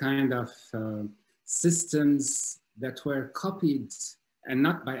the kind of systems that were copied, and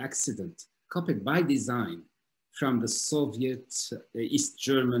not by accident, copied by design from the Soviet, East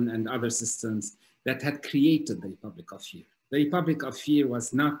German and other systems that had created the Republic of Fear. The Republic of Fear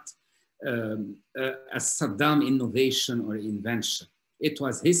was not a Saddam innovation or invention. It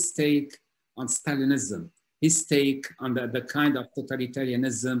was his take on Stalinism, his take on the kind of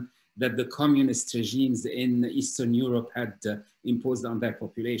totalitarianism that the communist regimes in Eastern Europe had imposed on their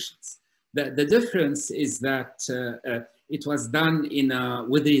populations. The difference is that it was done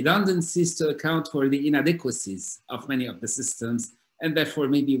with redundancies to account for the inadequacies of many of the systems, and therefore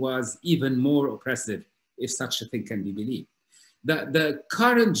maybe was even more oppressive, if such a thing can be believed. The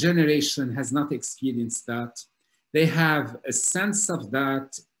current generation has not experienced that. They have a sense of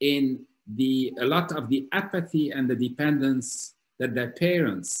that in a lot of the apathy and the dependence that their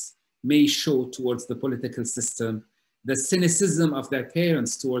parents may show towards the political system, the cynicism of their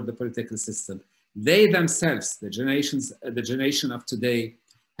parents toward the political system. They themselves, the generation of today,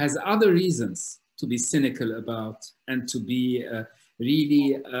 has other reasons to be cynical about and to be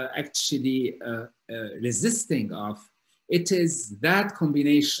really actually resisting of. It is that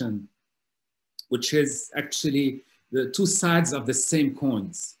combination, which is actually the two sides of the same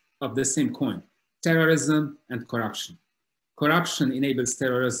coin, terrorism and corruption. Corruption enables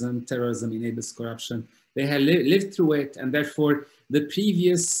terrorism, terrorism enables corruption. They have lived through it, and therefore the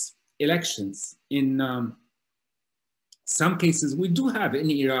previous elections, in some cases, we do have in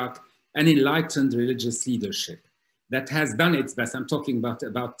Iraq an enlightened religious leadership that has done its best. I'm talking about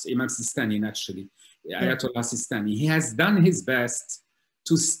Imam Sistani, actually, Ayatollah Sistani. He has done his best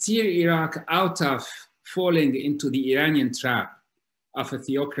to steer Iraq out of falling into the Iranian trap of a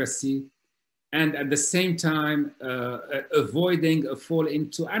theocracy, and at the same time avoiding a fall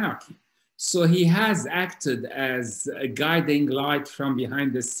into anarchy. So he has acted as a guiding light from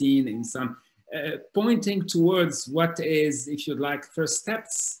behind the scene in some pointing towards what is, if you'd like, first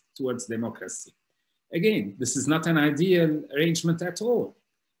steps towards democracy. Again, this is not an ideal arrangement at all.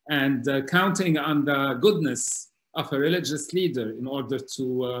 And counting on the goodness of a religious leader in order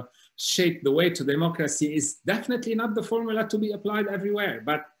to shape the way to democracy is definitely not the formula to be applied everywhere.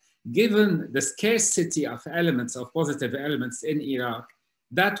 But given the scarcity of elements, of positive elements in Iraq,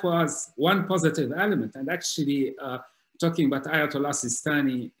 that was one positive element. And actually, talking about Ayatollah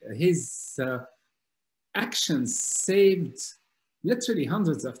Sistani, his actions saved literally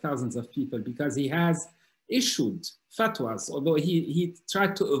hundreds of thousands of people, because he has issued fatwas, although he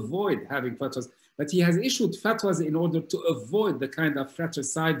tried to avoid having fatwas, but he has issued fatwas in order to avoid the kind of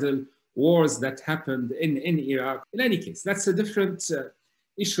fratricidal wars that happened in Iraq. In any case, that's a different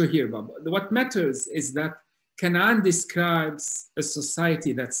issue here, Bob. What matters is that Canaan describes a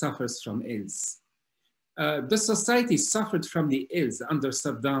society that suffers from ills. The society suffered from the ills under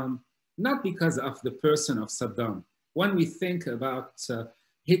Saddam, not because of the person of Saddam. When we think about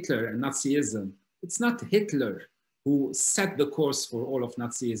Hitler and Nazism, it's not Hitler who set the course for all of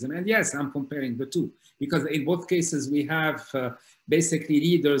Nazism. And yes, I'm comparing the two, because in both cases we have basically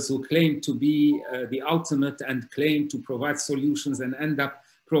leaders who claim to be the ultimate and claim to provide solutions and end up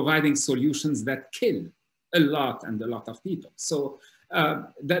providing solutions that kill a lot of people. So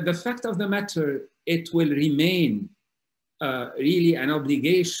the fact of the matter, it will remain really an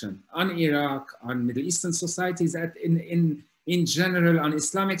obligation on Iraq, on Middle Eastern societies, in general, on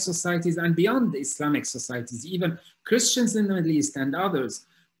Islamic societies and beyond Islamic societies, even Christians in the Middle East and others,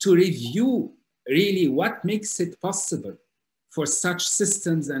 to review really what makes it possible for such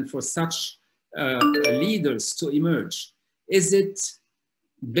systems and for such leaders to emerge. Is it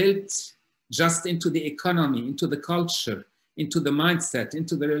built just into the economy, into the culture, into the mindset,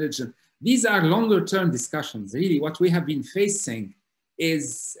 into the religion? These are longer term discussions. Really, what we have been facing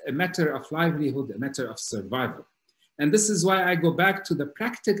is a matter of livelihood, a matter of survival. And this is why I go back to the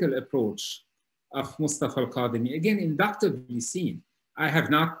practical approach of Mustafa al-Kadhimi. Again, inductively seen. I have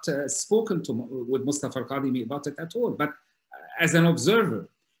not spoken with Mustafa al-Kadhimi about it at all, but as an observer,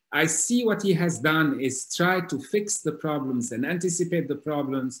 I see what he has done is try to fix the problems and anticipate the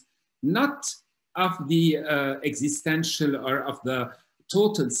problems, not of the existential or of the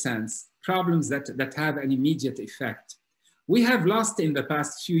total sense, problems that have an immediate effect. We have lost in the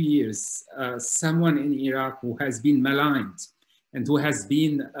past few years someone in Iraq who has been maligned and who has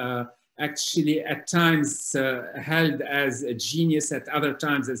been actually at times held as a genius, at other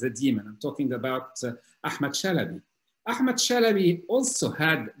times as a demon. I'm talking about Ahmad Shalabi. Ahmad Shalabi also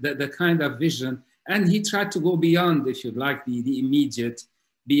had the kind of vision, and he tried to go beyond, if you like, the immediate,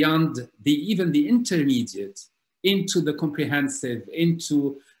 beyond even the intermediate, into the comprehensive,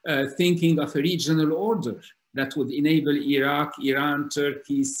 into thinking of a regional order that would enable Iraq, Iran,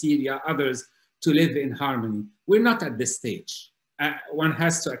 Turkey, Syria, others to live in harmony. We're not at this stage. One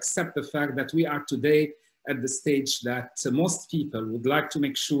has to accept the fact that we are today at the stage that most people would like to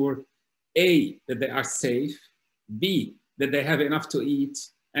make sure, A, that they are safe, B, that they have enough to eat,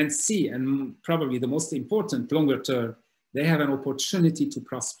 and C, and probably the most important longer term, they have an opportunity to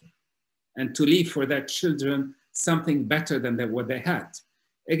prosper and to leave for their children something better than what they had.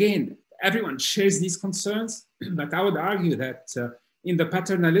 Again, everyone shares these concerns, but I would argue that in the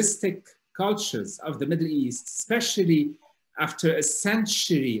paternalistic cultures of the Middle East, especially after a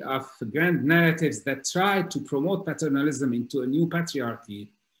century of grand narratives that try to promote paternalism into a new patriarchy,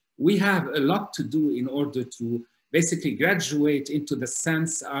 we have a lot to do in order to basically graduate into the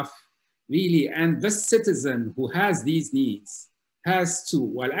sense of really, and the citizen who has these needs has to,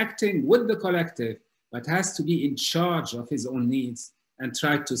 while acting with the collective, but has to be in charge of his own needs and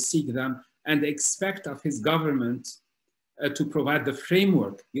try to seek them and expect of his government to provide the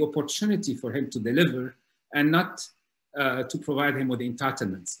framework, the opportunity for him to deliver, and not to provide him with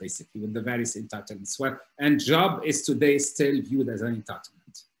entitlements, basically, with the various entitlements. And job is today still viewed as an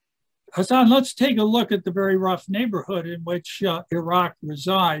entitlement. Hassan, let's take a look at the very rough neighborhood in which Iraq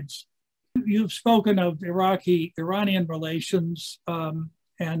resides. You've spoken of Iraqi-Iranian relations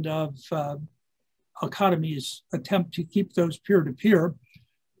and of al-Kadhimi's attempt to keep those peer-to-peer.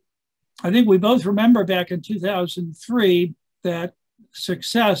 I think we both remember back in 2003 that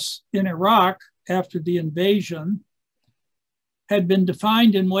success in Iraq after the invasion had been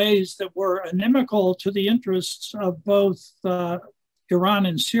defined in ways that were inimical to the interests of both Iran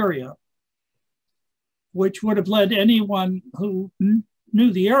and Syria, which would have led anyone who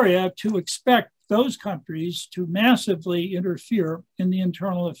knew the area to expect those countries to massively interfere in the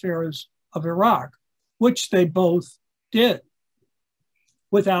internal affairs of Iraq, which they both did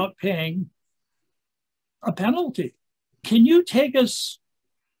without paying a penalty. Can you take us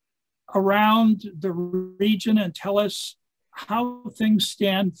around the region and tell us how things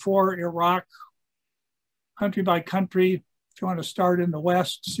stand for Iraq, country by country? If you want to start in the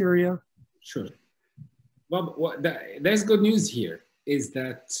West, Syria. Sure. Well, there's good news here, is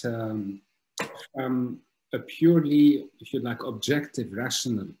that from a purely, if you like, objective,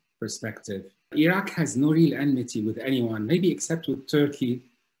 rational perspective, Iraq has no real enmity with anyone, maybe except with Turkey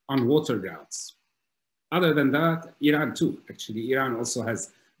on water grounds. Other than that, Iran too, actually. Iran also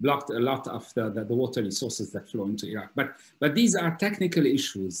has blocked a lot of the water resources that flow into Iraq. But these are technical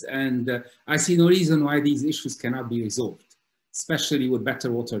issues, and I see no reason why these issues cannot be resolved, especially with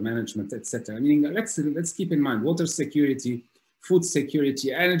better water management, etc. I mean, let's keep in mind water security, food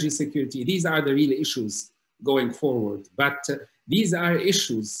security, energy security. These are the real issues going forward. But these are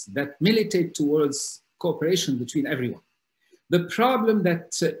issues that militate towards cooperation between everyone. The problem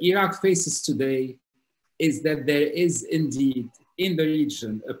that Iraq faces today is that there is indeed in the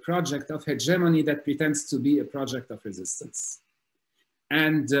region a project of hegemony that pretends to be a project of resistance.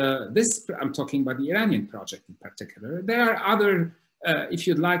 And this, I'm talking about the Iranian project in particular. There are other, if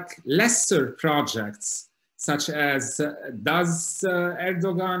you'd like, lesser projects, such as does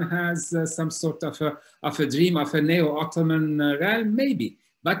Erdogan has some sort of a dream of a neo-Ottoman realm? Maybe,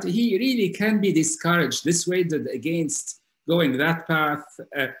 but he really can be discouraged, dissuaded against going that path,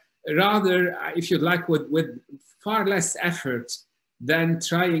 rather, if you'd like, with far less effort than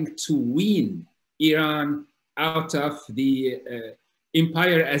trying to wean Iran out of the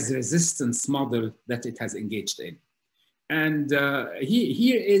empire as resistance model that it has engaged in. And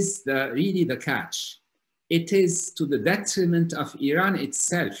here is really the catch. It is to the detriment of Iran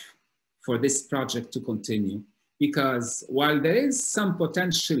itself for this project to continue, because while there is some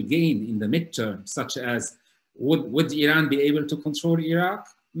potential gain in the midterm, such as would Iran be able to control Iraq?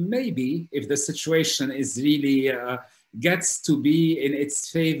 Maybe, if the situation is really gets to be in its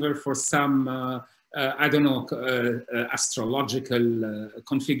favor for some, I don't know, astrological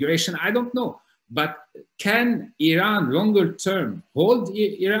configuration, I don't know. But can Iran longer term hold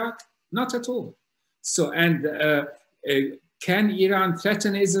Iraq? Not at all. So, and can Iran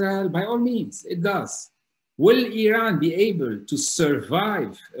threaten Israel? By all means, it does. Will Iran be able to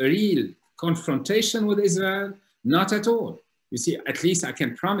survive a real confrontation with Israel? Not at all. You see, at least I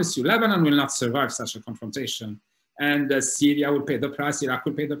can promise you, Lebanon will not survive such a confrontation. And Syria will pay the price, Iraq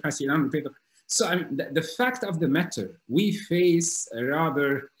will pay the price, Iran will pay the price. So I mean, the fact of the matter, we face a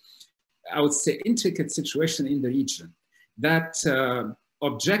rather, I would say, intricate situation in the region that,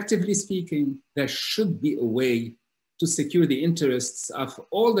 objectively speaking, there should be a way to secure the interests of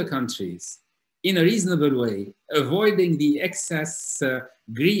all the countries in a reasonable way, avoiding the excess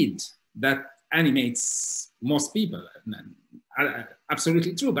greed that animates most people.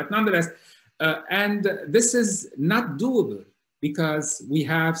 Absolutely true, but nonetheless, and this is not doable because we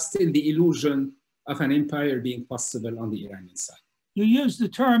have still the illusion of an empire being possible on the Iranian side. You use the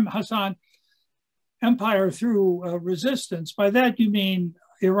term, Hassan, empire through resistance. By that you mean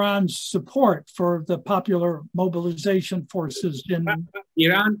Iran's support for the popular mobilization forces in...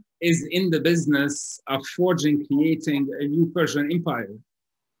 Iran is in the business of forging, creating a new Persian empire,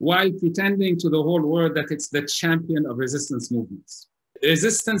 while pretending to the whole world that it's the champion of resistance movements.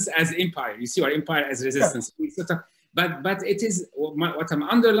 Resistance as empire, you see, or empire as resistance. Yeah. But it is, what I'm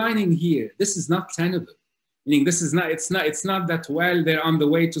underlining here, this is not tenable. Meaning this is not, it's not that, well, they're on the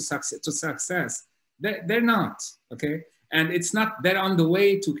way to success. They're not, okay? And it's not, they're on the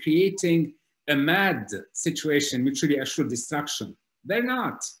way to creating a mad situation, mutually assured destruction. They're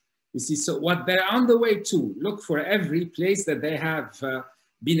not, you see. So what they're on the way to, look for every place that they have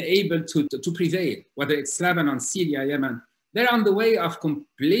been able to prevail, whether it's Lebanon, Syria, Yemen. They're on the way of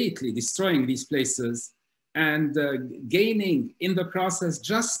completely destroying these places and gaining in the process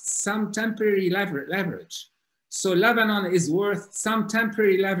just some temporary leverage. So Lebanon is worth some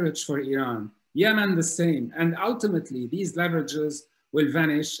temporary leverage for Iran, Yemen the same, and ultimately these leverages will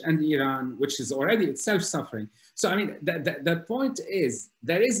vanish and Iran, which is already itself suffering. So I mean, the point is,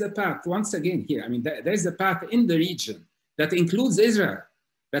 there is a path, once again here, I mean, there is a path in the region that includes Israel,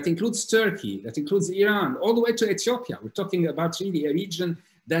 that includes Turkey, that includes Iran, all the way to Ethiopia. We're talking about really a region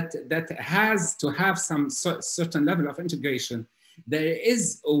that has to have some certain level of integration. There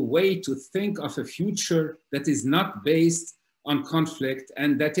is a way to think of a future that is not based on conflict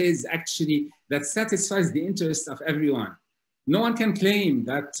and that is actually, that satisfies the interests of everyone. No one can claim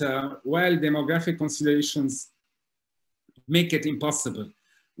that, well, demographic considerations make it impossible.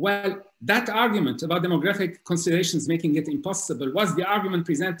 Well, that argument about demographic considerations making it impossible was the argument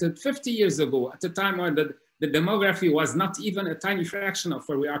presented 50 years ago at a time when the demography was not even a tiny fraction of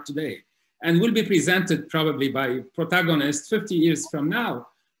where we are today, and will be presented probably by protagonists 50 years from now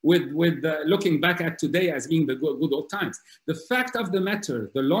with looking back at today as being the good old times. The fact of the matter,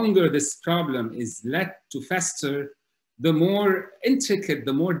 the longer this problem is let to fester, the more intricate,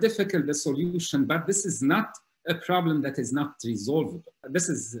 the more difficult the solution, but this is not a problem that is not resolvable. This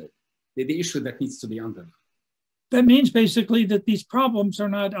is the issue that needs to be underlined. That means basically that these problems are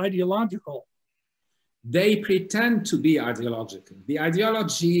not ideological. They pretend to be ideological. The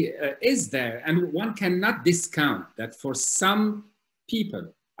ideology is there, and one cannot discount that for some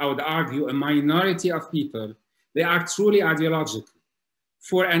people I would argue, a minority of people, they are truly ideological.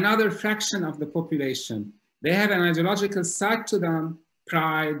 For another fraction of the population, they have an ideological side to them,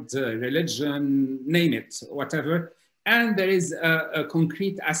 pride, religion, name it, whatever. And there is a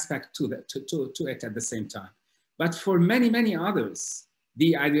concrete aspect to it at the same time. But for many, many others,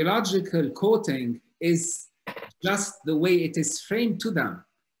 the ideological coating is just the way it is framed to them.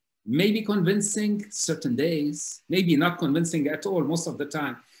 Maybe convincing certain days, maybe not convincing at all most of the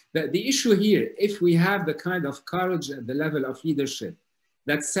time. The issue here, if we have the kind of courage at the level of leadership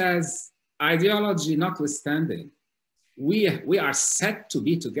that says, ideology notwithstanding, we are set to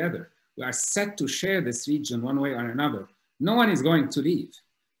be together. We are set to share this region one way or another. No one is going to leave.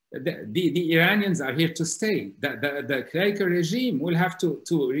 The Iranians are here to stay. The clerical regime will have to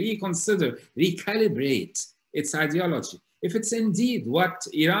reconsider, recalibrate its ideology. If it's indeed what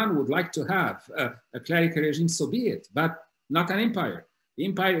Iran would like to have, a clerical regime, so be it, but not an empire. The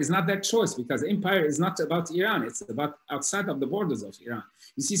empire is not that choice, because empire is not about Iran. It's about outside of the borders of Iran.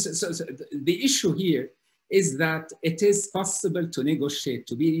 You see, so the issue here is that it is possible to negotiate,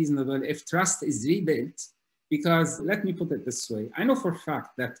 to be reasonable if trust is rebuilt. Because let me put it this way, I know for a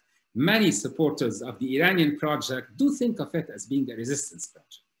fact that many supporters of the Iranian project do think of it as being a resistance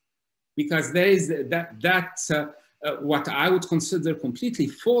project. Because there is what I would consider completely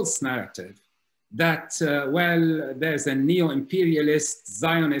false narrative that, well, there's a neo-imperialist,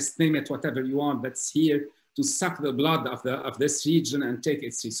 Zionist, name it whatever you want, that's here to suck the blood of this region and take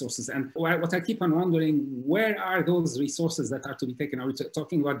its resources. And what I keep on wondering, where are those resources that are to be taken? Are we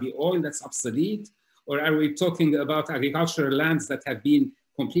talking about the oil that's obsolete? Or are we talking about agricultural lands that have been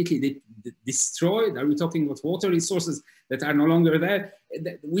completely destroyed? Are we talking about water resources that are no longer there?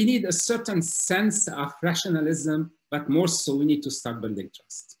 We need a certain sense of rationalism, but more so we need to start building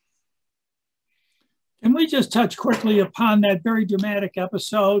trust. Can we just touch quickly upon that very dramatic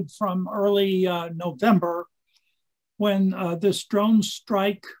episode from early November when this drone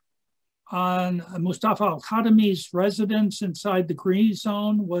strike on Mustafa al-Kadhimi's residence inside the Green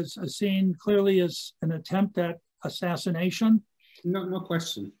Zone was seen clearly as an attempt at assassination? No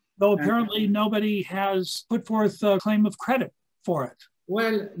question. Though apparently nobody has put forth a claim of credit for it.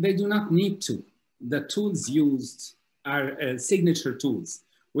 Well, they do not need to. The tools used are signature tools.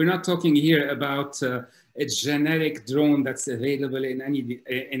 We're not talking here about a generic drone that's available in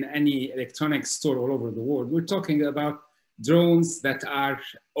any electronic store all over the world. We're talking about drones that are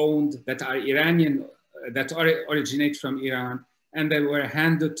owned, that are Iranian, that originate from Iran, and they were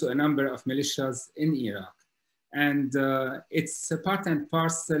handed to a number of militias in Iraq. And it's a part and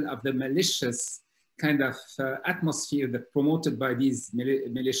parcel of the malicious kind of atmosphere that promoted by these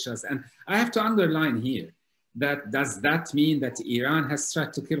militias. And I have to underline here that does that mean that Iran has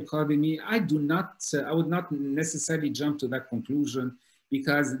tried to kill Kadhimi? I would not necessarily jump to that conclusion,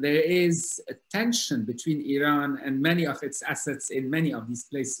 because there is a tension between Iran and many of its assets in many of these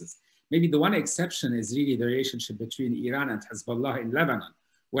places. Maybe the one exception is really the relationship between Iran and Hezbollah in Lebanon,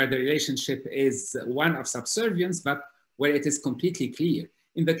 where the relationship is one of subservience, but where it is completely clear.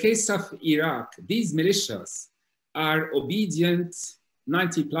 In the case of Iraq, these militias are obedient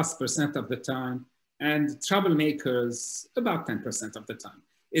 90+% of the time, and troublemakers about 10% of the time.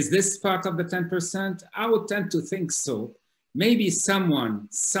 Is this part of the 10%? I would tend to think so. Maybe someone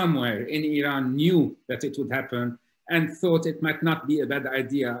somewhere in Iran knew that it would happen and thought it might not be a bad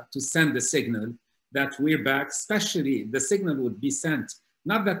idea to send the signal that we're back. Especially the signal would be sent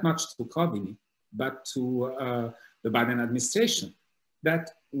not that much to Kadhimi, but to the Biden administration,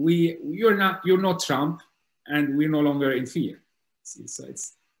 that you're not Trump and we're no longer in fear. See, so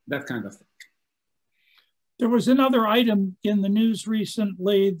it's that kind of thing. There was another item in the news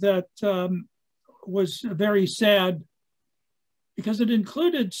recently that was very sad, because it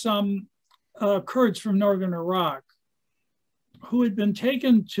included some Kurds from northern Iraq who had been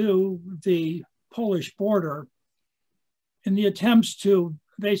taken to the Polish border in the attempts to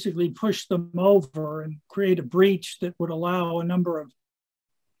basically push them over and create a breach that would allow a number of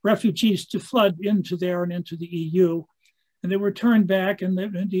refugees to flood into there and into the EU. And they were turned back and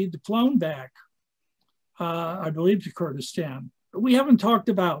they've indeed flown back, I believe, to Kurdistan. But we haven't talked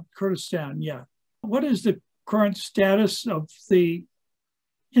about Kurdistan yet. What is the current status of the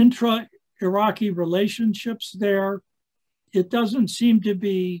intra-Iraqi relationships there? It doesn't seem to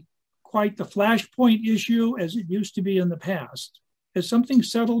be quite the flashpoint issue as it used to be in the past. Has something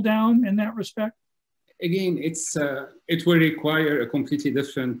settled down in that respect? Again, it will require a completely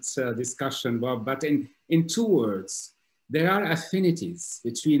different discussion, Bob, but in two words, there are affinities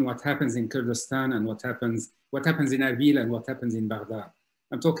between what happens in Kurdistan and what happens in Erbil and what happens in Baghdad.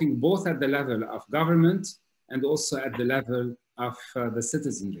 I'm talking both at the level of government and also at the level of the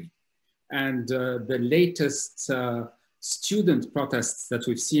citizenry. And the latest student protests that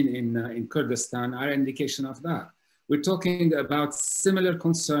we've seen in Kurdistan are an indication of that. We're talking about similar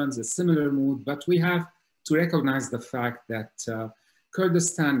concerns, a similar mood, but we have to recognize the fact that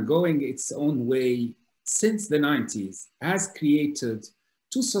Kurdistan, going its own way since the 90s, has created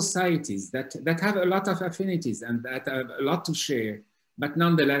two societies that have a lot of affinities and that have a lot to share, but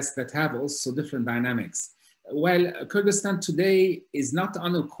nonetheless that have also different dynamics. While Kurdistan today is not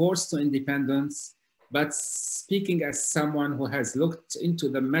on a course to independence, but speaking as someone who has looked into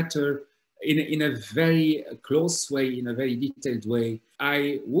the matter in a very close way, in a very detailed way,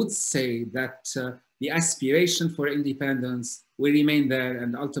 I would say that the aspiration for independence will remain there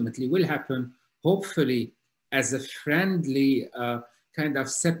and ultimately will happen, hopefully, as a friendly kind of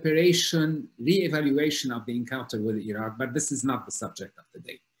separation, re-evaluation of the encounter with Iraq, but this is not the subject of the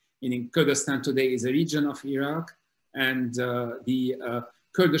day. Meaning Kurdistan today is a region of Iraq, and the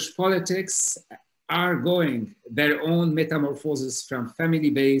Kurdish politics are going their own metamorphosis from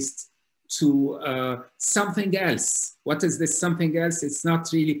family-based to something else. What is this something else? It's not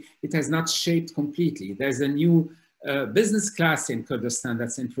really, it has not shaped completely. There's a new business class in Kurdistan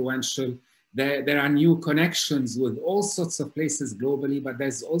that's influential. There are new connections with all sorts of places globally, but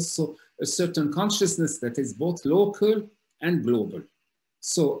there's also a certain consciousness that is both local and global.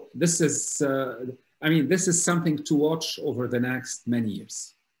 So this is, I mean, this is something to watch over the next many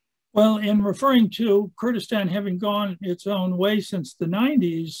years. Well, in referring to Kurdistan having gone its own way since the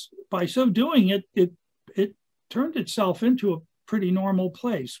 90s, by so doing it turned itself into a pretty normal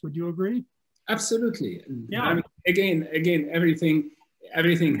place. Would you agree? Absolutely. Yeah. I mean, again,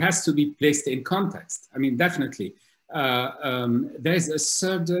 everything has to be placed in context. I mean, definitely. There's a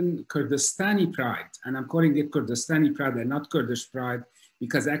certain Kurdistani pride, and I'm calling it Kurdistani pride and not Kurdish pride,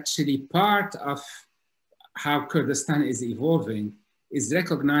 because actually part of how Kurdistan is evolving is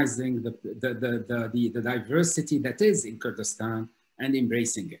recognizing the diversity that is in Kurdistan and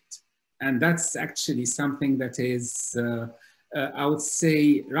embracing it. And that's actually something that is, I would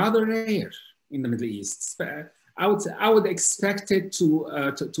say, rather rare in the Middle East. I would expect it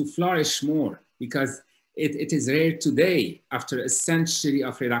to flourish more, because it is rare today after a century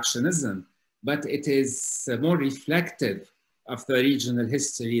of reductionism, but it is more reflective of the regional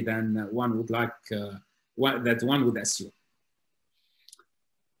history than one would like, that one would assume.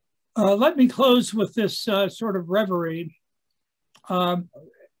 Let me close with this sort of reverie.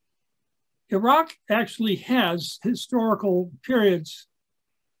 Iraq actually has historical periods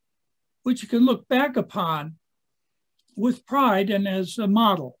which you can look back upon with pride and as a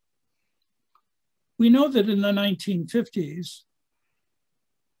model. We know that in the 1950s,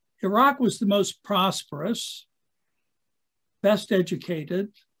 Iraq was the most prosperous, best educated,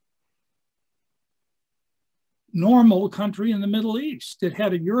 normal country in the Middle East. It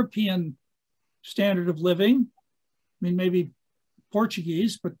had a European standard of living. I mean, maybe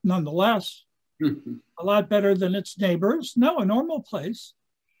Portuguese, but nonetheless, a lot better than its neighbors. No, a normal place.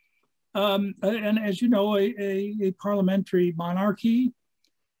 And as you know, a parliamentary monarchy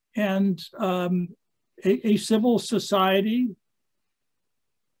and a civil society,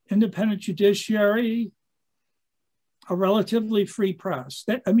 independent judiciary, a relatively free press.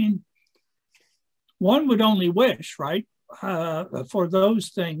 I mean, one would only wish, right, for those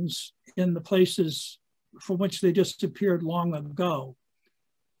things in the places from which they disappeared long ago.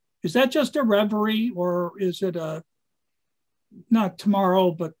 Is that just a reverie, or is it a, not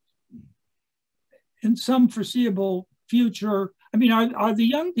tomorrow, but in some foreseeable future? I mean, are the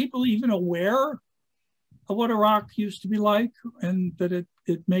young people even aware of what Iraq used to be like and that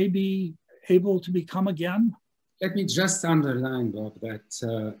it may be able to become again? Let me just underline, Bob,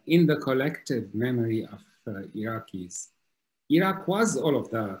 that in the collective memory of Iraqis, Iraq was all of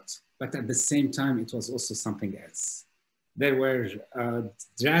that, but at the same time, it was also something else. There were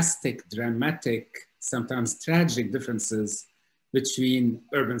drastic, dramatic, sometimes tragic differences between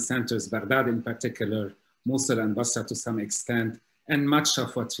urban centers, Baghdad in particular, Mosul and Basra to some extent, and much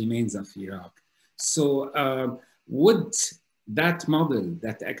of what remains of Iraq. So would that model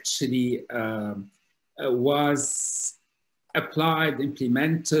that actually was applied,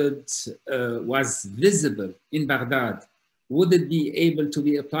 implemented, was visible in Baghdad, would it be able to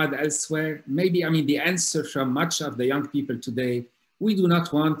be applied elsewhere? Maybe. I mean, the answer from much of the young people today, we do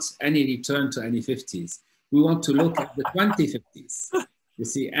not want any return to any 50s. We want to look at the 2050s, you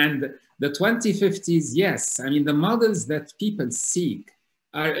see. And the 2050s, yes, I mean, the models that people seek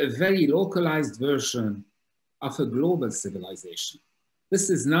are a very localized version of a global civilization. This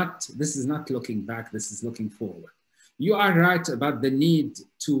is not looking back, this is looking forward. You are right about the need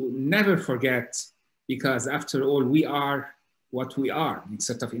to never forget, because after all, we are what we are,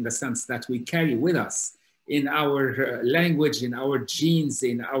 sort of in the sense that we carry with us in our language, in our genes,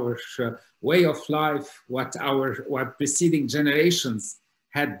 in our way of life, what preceding generations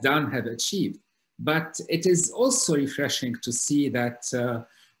had done, have achieved. But it is also refreshing to see that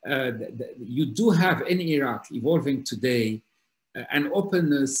you do have in Iraq, evolving today, an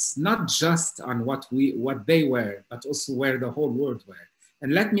openness, not just on what they were, but also where the whole world were.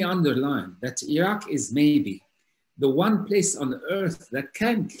 And let me underline that Iraq is maybe the one place on earth that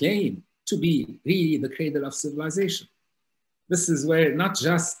can claim to be really the cradle of civilization. This is where not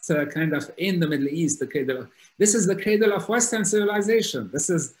just kind of in the Middle East, this is the cradle of Western civilization. This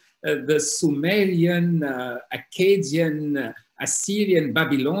is the Sumerian, Akkadian, Assyrian,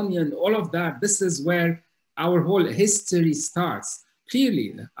 Babylonian, all of that. This is where our whole history starts.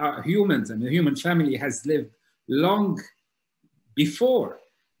 Clearly, humans and the human family has lived long before,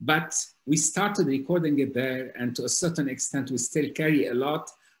 but we started recording it there, and to a certain extent, we still carry a lot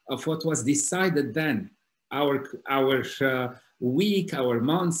of what was decided then. Our week, our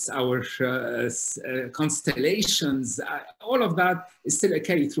months, our constellations, all of that is still a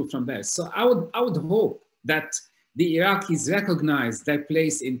carry through from there. So I would hope that the Iraqis recognize their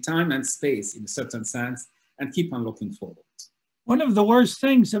place in time and space in a certain sense and keep on looking forward. One of the worst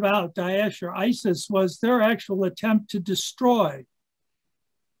things about Daesh or ISIS was their actual attempt to destroy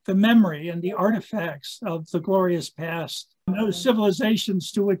the memory and the artifacts of the glorious past, those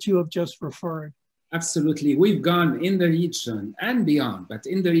civilizations to which you have just referred. Absolutely. We've gone in the region and beyond, but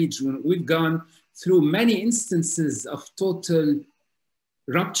in the region, we've gone through many instances of total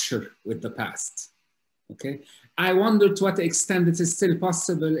rupture with the past. Okay. I wonder to what extent it is still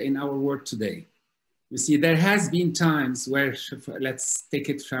possible in our world today. You see, there has been times where, let's take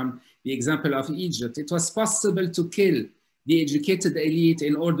it from the example of Egypt, it was possible to kill the educated elite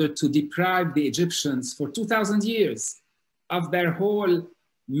in order to deprive the Egyptians for 2,000 years of their whole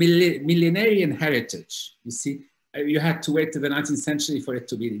millenarian heritage. You see, you had to wait to the 19th century for it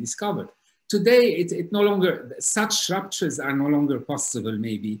to be rediscovered. Today, it no longer, such ruptures are no longer possible,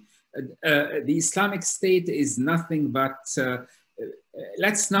 maybe. The Islamic State is nothing but,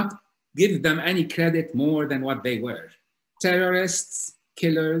 let's not give them any credit more than what they were. Terrorists,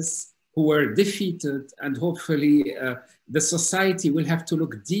 killers who were defeated, and hopefully the society will have to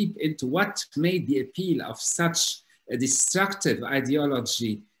look deep into what made the appeal of such a destructive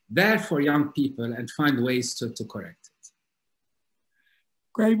ideology there for young people and find ways to correct it.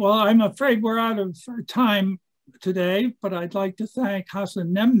 Great. Well, I'm afraid we're out of time today, but I'd like to thank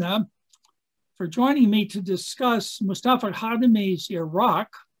Hassan Mneimneh for joining me to discuss Mustafa Kadhimi's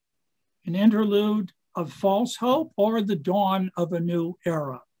Iraq, an interlude of false hope or the dawn of a new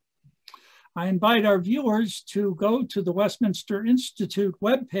era. I invite our viewers to go to the Westminster Institute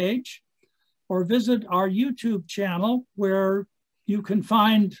webpage or visit our YouTube channel, where you can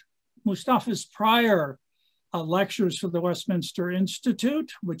find Mustafa's prior lectures for the Westminster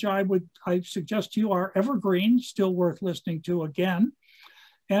Institute, which I suggest to you are evergreen, still worth listening to again,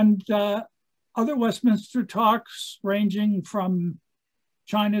 and other Westminster talks ranging from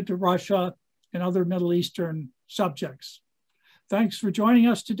China to Russia and other Middle Eastern subjects. Thanks for joining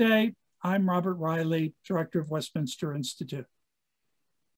us today. I'm Robert Riley, Director of Westminster Institute.